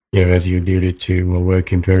spaces, as you alluded to, I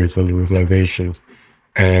work in various other organizations.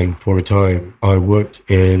 And for a time, I worked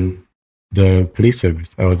in the police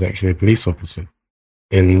service. I was actually a police officer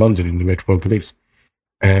in London, in the Metropolitan Police.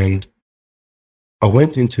 And I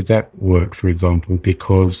went into that work, for example,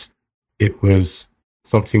 because it was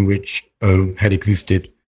something which had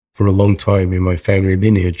existed for a long time in my family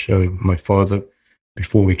lineage. My father,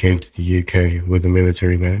 before we came to the UK, was a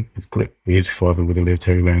military man. His father was a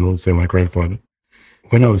military man, also my grandfather.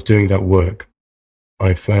 When I was doing that work,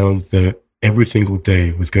 I found that every single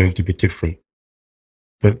day was going to be different.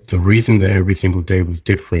 But the reason that every single day was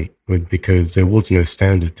different was because there was no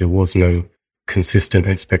standard. There was no consistent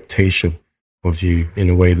expectation of you in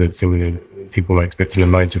a way that similar people might expect in a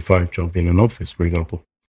 9-to-5 job in an office, for example.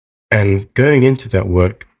 And going into that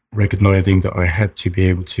work, recognizing that I had to be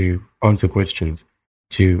able to answer questions,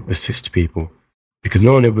 to assist people, because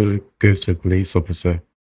no one ever goes to a police officer,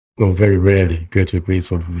 well, very rarely go to a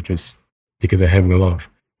police officer just because they're having a laugh.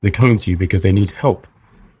 They come to you because they need help.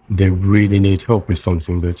 They really need help with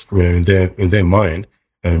something that's, in their mind,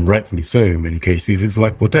 and rightfully so in many cases, it's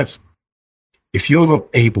life or death. If you're not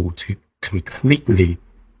able to completely,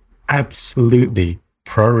 absolutely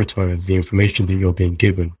prioritize the information that you're being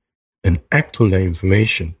given and act on that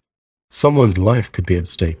information, someone's life could be at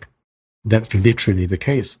stake. That's literally the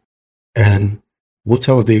case. And what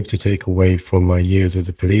I was able to take away from my years as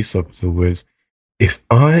a police officer was, if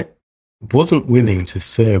I wasn't willing to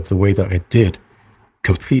serve the way that I did,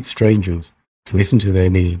 complete strangers, to listen to their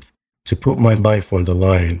needs, to put my life on the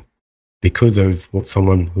line because of what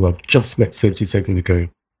someone who I've just met 30 seconds ago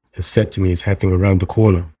has said to me is happening around the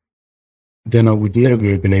corner, then I would never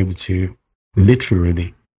have been able to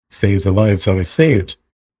literally save the lives I saved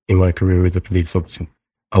in my career as a police officer.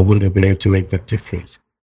 I wouldn't have been able to make that difference.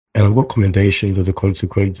 And I got commendations as a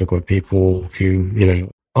consequence. I got people who,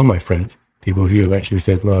 are my friends, people who have actually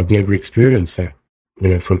said, well, I've never experienced that,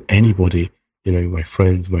 from anybody, my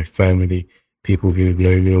friends, my family, people who have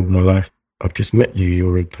known me all my life. I've just met you,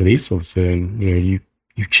 you're a police officer, and, you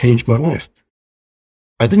changed my life.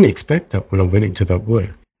 I didn't expect that when I went into that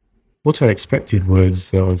work. What I expected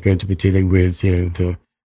was I was going to be dealing with, the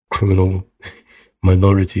criminal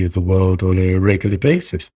minority of the world on a regular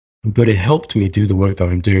basis. But it helped me do the work that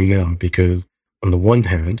I'm doing now because, on the one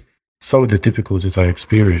hand, some of the difficulties I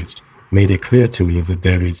experienced made it clear to me that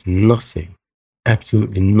there is nothing,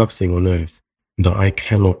 absolutely nothing on earth that I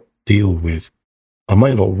cannot deal with. I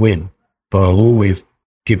might not win, but I'll always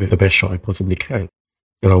give it the best shot I possibly can.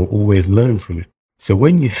 And I'll always learn from it. So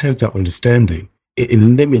when you have that understanding, it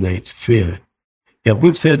eliminates fear. Yeah, I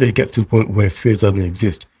wouldn't say that it gets to the point where fear doesn't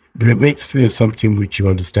exist, but it makes fear something which you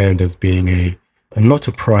understand as being not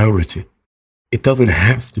a priority. It doesn't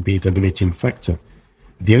have to be the limiting factor.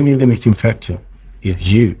 The only limiting factor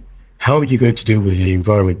is you. How are you going to deal with the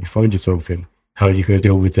environment you find yourself in? How are you going to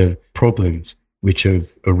deal with the problems which have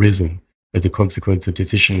arisen as a consequence of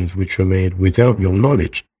decisions which were made without your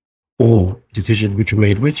knowledge or decisions which were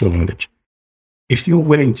made with your knowledge? If you're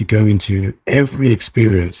willing to go into every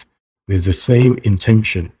experience with the same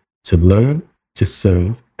intention to learn, to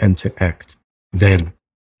serve, and to act, then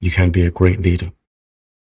you can be a great leader.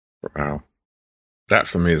 Wow. That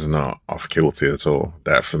for me is not off kilter at all.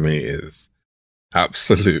 That for me is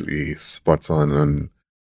absolutely spot on. And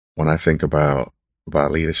when I think about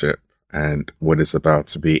leadership and what it's about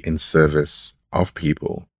to be in service of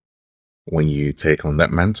people, when you take on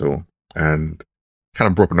that mantle, and kind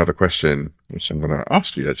of brought up another question, which I'm going to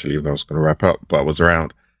ask you actually, even though I was going to wrap up, but was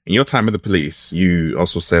around, in your time in the police, you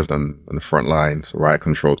also served on the front lines, riot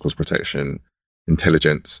control, cause protection,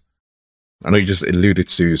 intelligence. I know you just alluded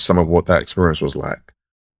to some of what that experience was like,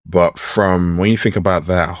 but from when you think about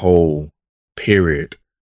that whole period,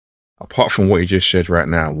 apart from what you just shared right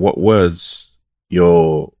now, what was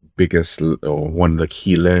your biggest or one of the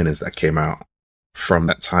key learners that came out from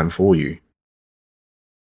that time for you?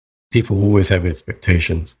 People always have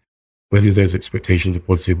expectations. Whether those expectations are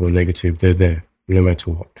positive or negative, they're there no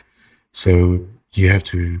matter what. So you have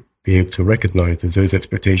to be able to recognize that those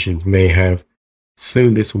expectations may have so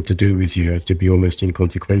little to do with you as to be almost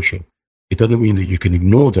inconsequential. It doesn't mean that you can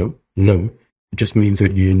ignore them. No, it just means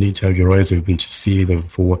that you need to have your eyes open to see them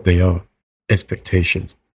for what they are,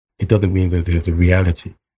 expectations. It doesn't mean that they're the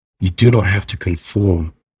reality. You do not have to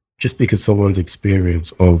conform just because someone's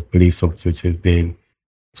experience of police officers has been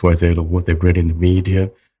XYZ, or what they've read in the media,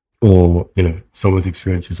 or, someone's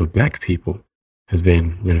experiences of black people has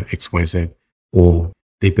been, XYZ, or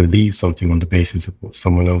they believe something on the basis of what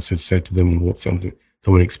someone else has said to them or what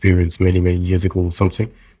someone experienced many, many years ago or something.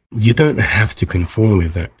 You don't have to conform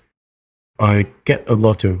with that. I get a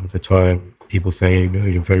lot of the time people saying, oh,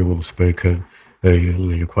 you're very well spoken,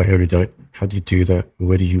 you're quite erudite. How do you do that?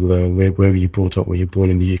 Where do you learn? Where were you brought up? Were you born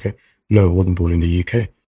in the UK? No, I wasn't born in the UK.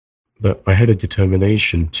 But I had a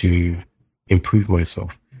determination to improve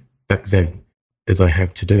myself back then as I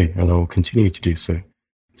have today, and I will continue to do so.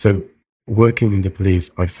 So working in the police,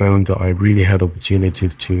 I found that I really had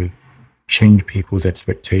opportunities to change people's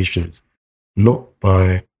expectations, not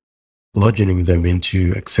by bludgeoning them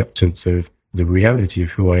into acceptance of the reality of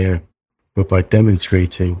who I am, but by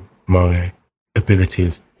demonstrating my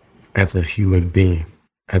abilities as a human being,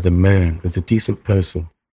 as a man, as a decent person,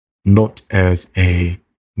 not as a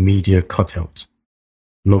media cutout,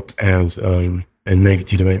 not as a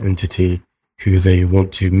negative entity who they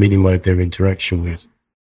want to minimize their interaction with.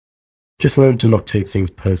 Just learn to not take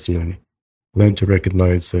things personally. Learn to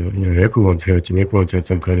recognize that, everyone's hurting, everyone's had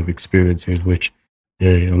some kind of experiences which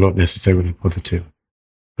are not necessarily positive.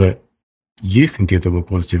 But you can give them a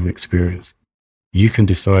positive experience. You can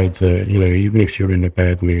decide that, even if you're in a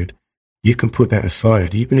bad mood, you can put that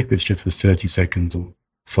aside, even if it's just for 30 seconds or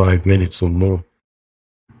 5 minutes or more,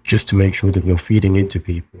 just to make sure that you're feeding into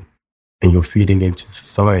people and you're feeding into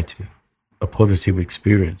society a positive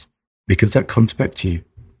experience, because that comes back to you.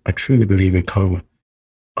 I truly believe in karma.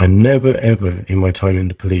 I never, ever in my time in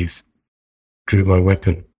the police drew my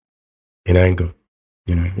weapon in anger.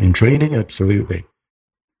 In training, absolutely.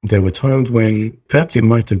 There were times when perhaps it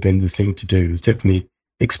might have been the thing to do. It was definitely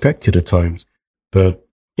expected at times. But,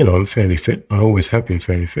 I'm fairly fit. I always have been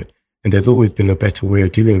fairly fit. And there's always been a better way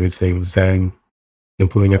of dealing with things than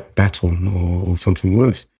pulling up a baton or something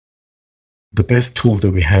worse. The best tool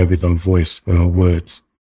that we have is our voice and our words.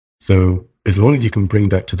 So as long as you can bring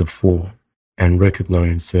that to the fore and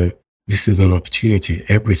recognize that this is an opportunity,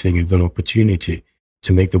 everything is an opportunity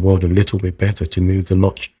to make the world a little bit better, to move the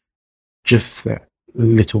notch just that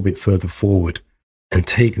little bit further forward, and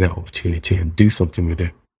take that opportunity and do something with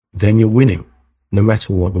it, then you're winning. No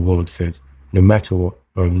matter what the world says, no matter what,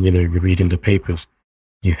 you read in the papers,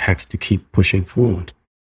 you have to keep pushing forward.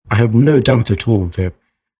 I have no doubt at all that,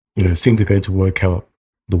 things are going to work out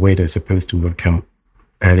the way they're supposed to work out,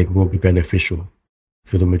 and it will be beneficial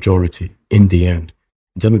for the majority in the end.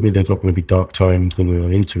 It doesn't mean there's not going to be dark times in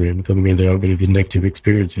the interim. It doesn't mean there aren't going to be negative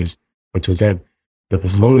experiences until then. But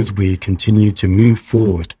as long as we continue to move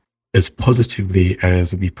forward as positively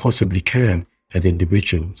as we possibly can as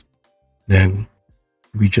individuals, then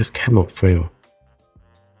we just cannot fail.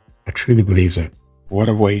 I truly believe that. What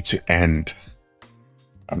a way to end.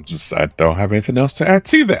 I don't have anything else to add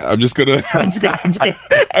to that. I'm just gonna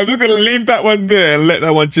leave that one there and let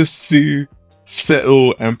that one just to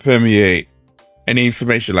settle and permeate. Any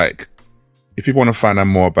information, like if you want to find out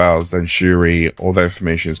more about Zanshuri, all that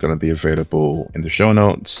information is going to be available in the show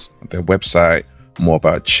notes, their website, more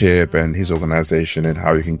about Chib and his organization and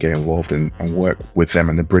how you can get involved and work with them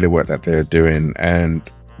and the brilliant work that they're doing. And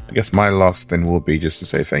I guess my last thing will be just to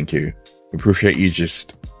say thank you. Appreciate you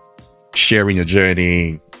just sharing your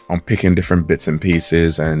journey, unpicking different bits and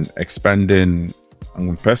pieces and expanding,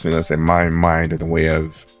 I'm personally going to say, my mind and the way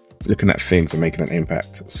of looking at things and making an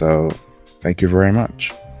impact. So thank you very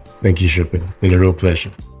much. Thank you, Chib. It's been a real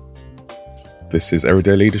pleasure. This is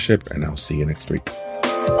Everyday Leadership, and I'll see you next week.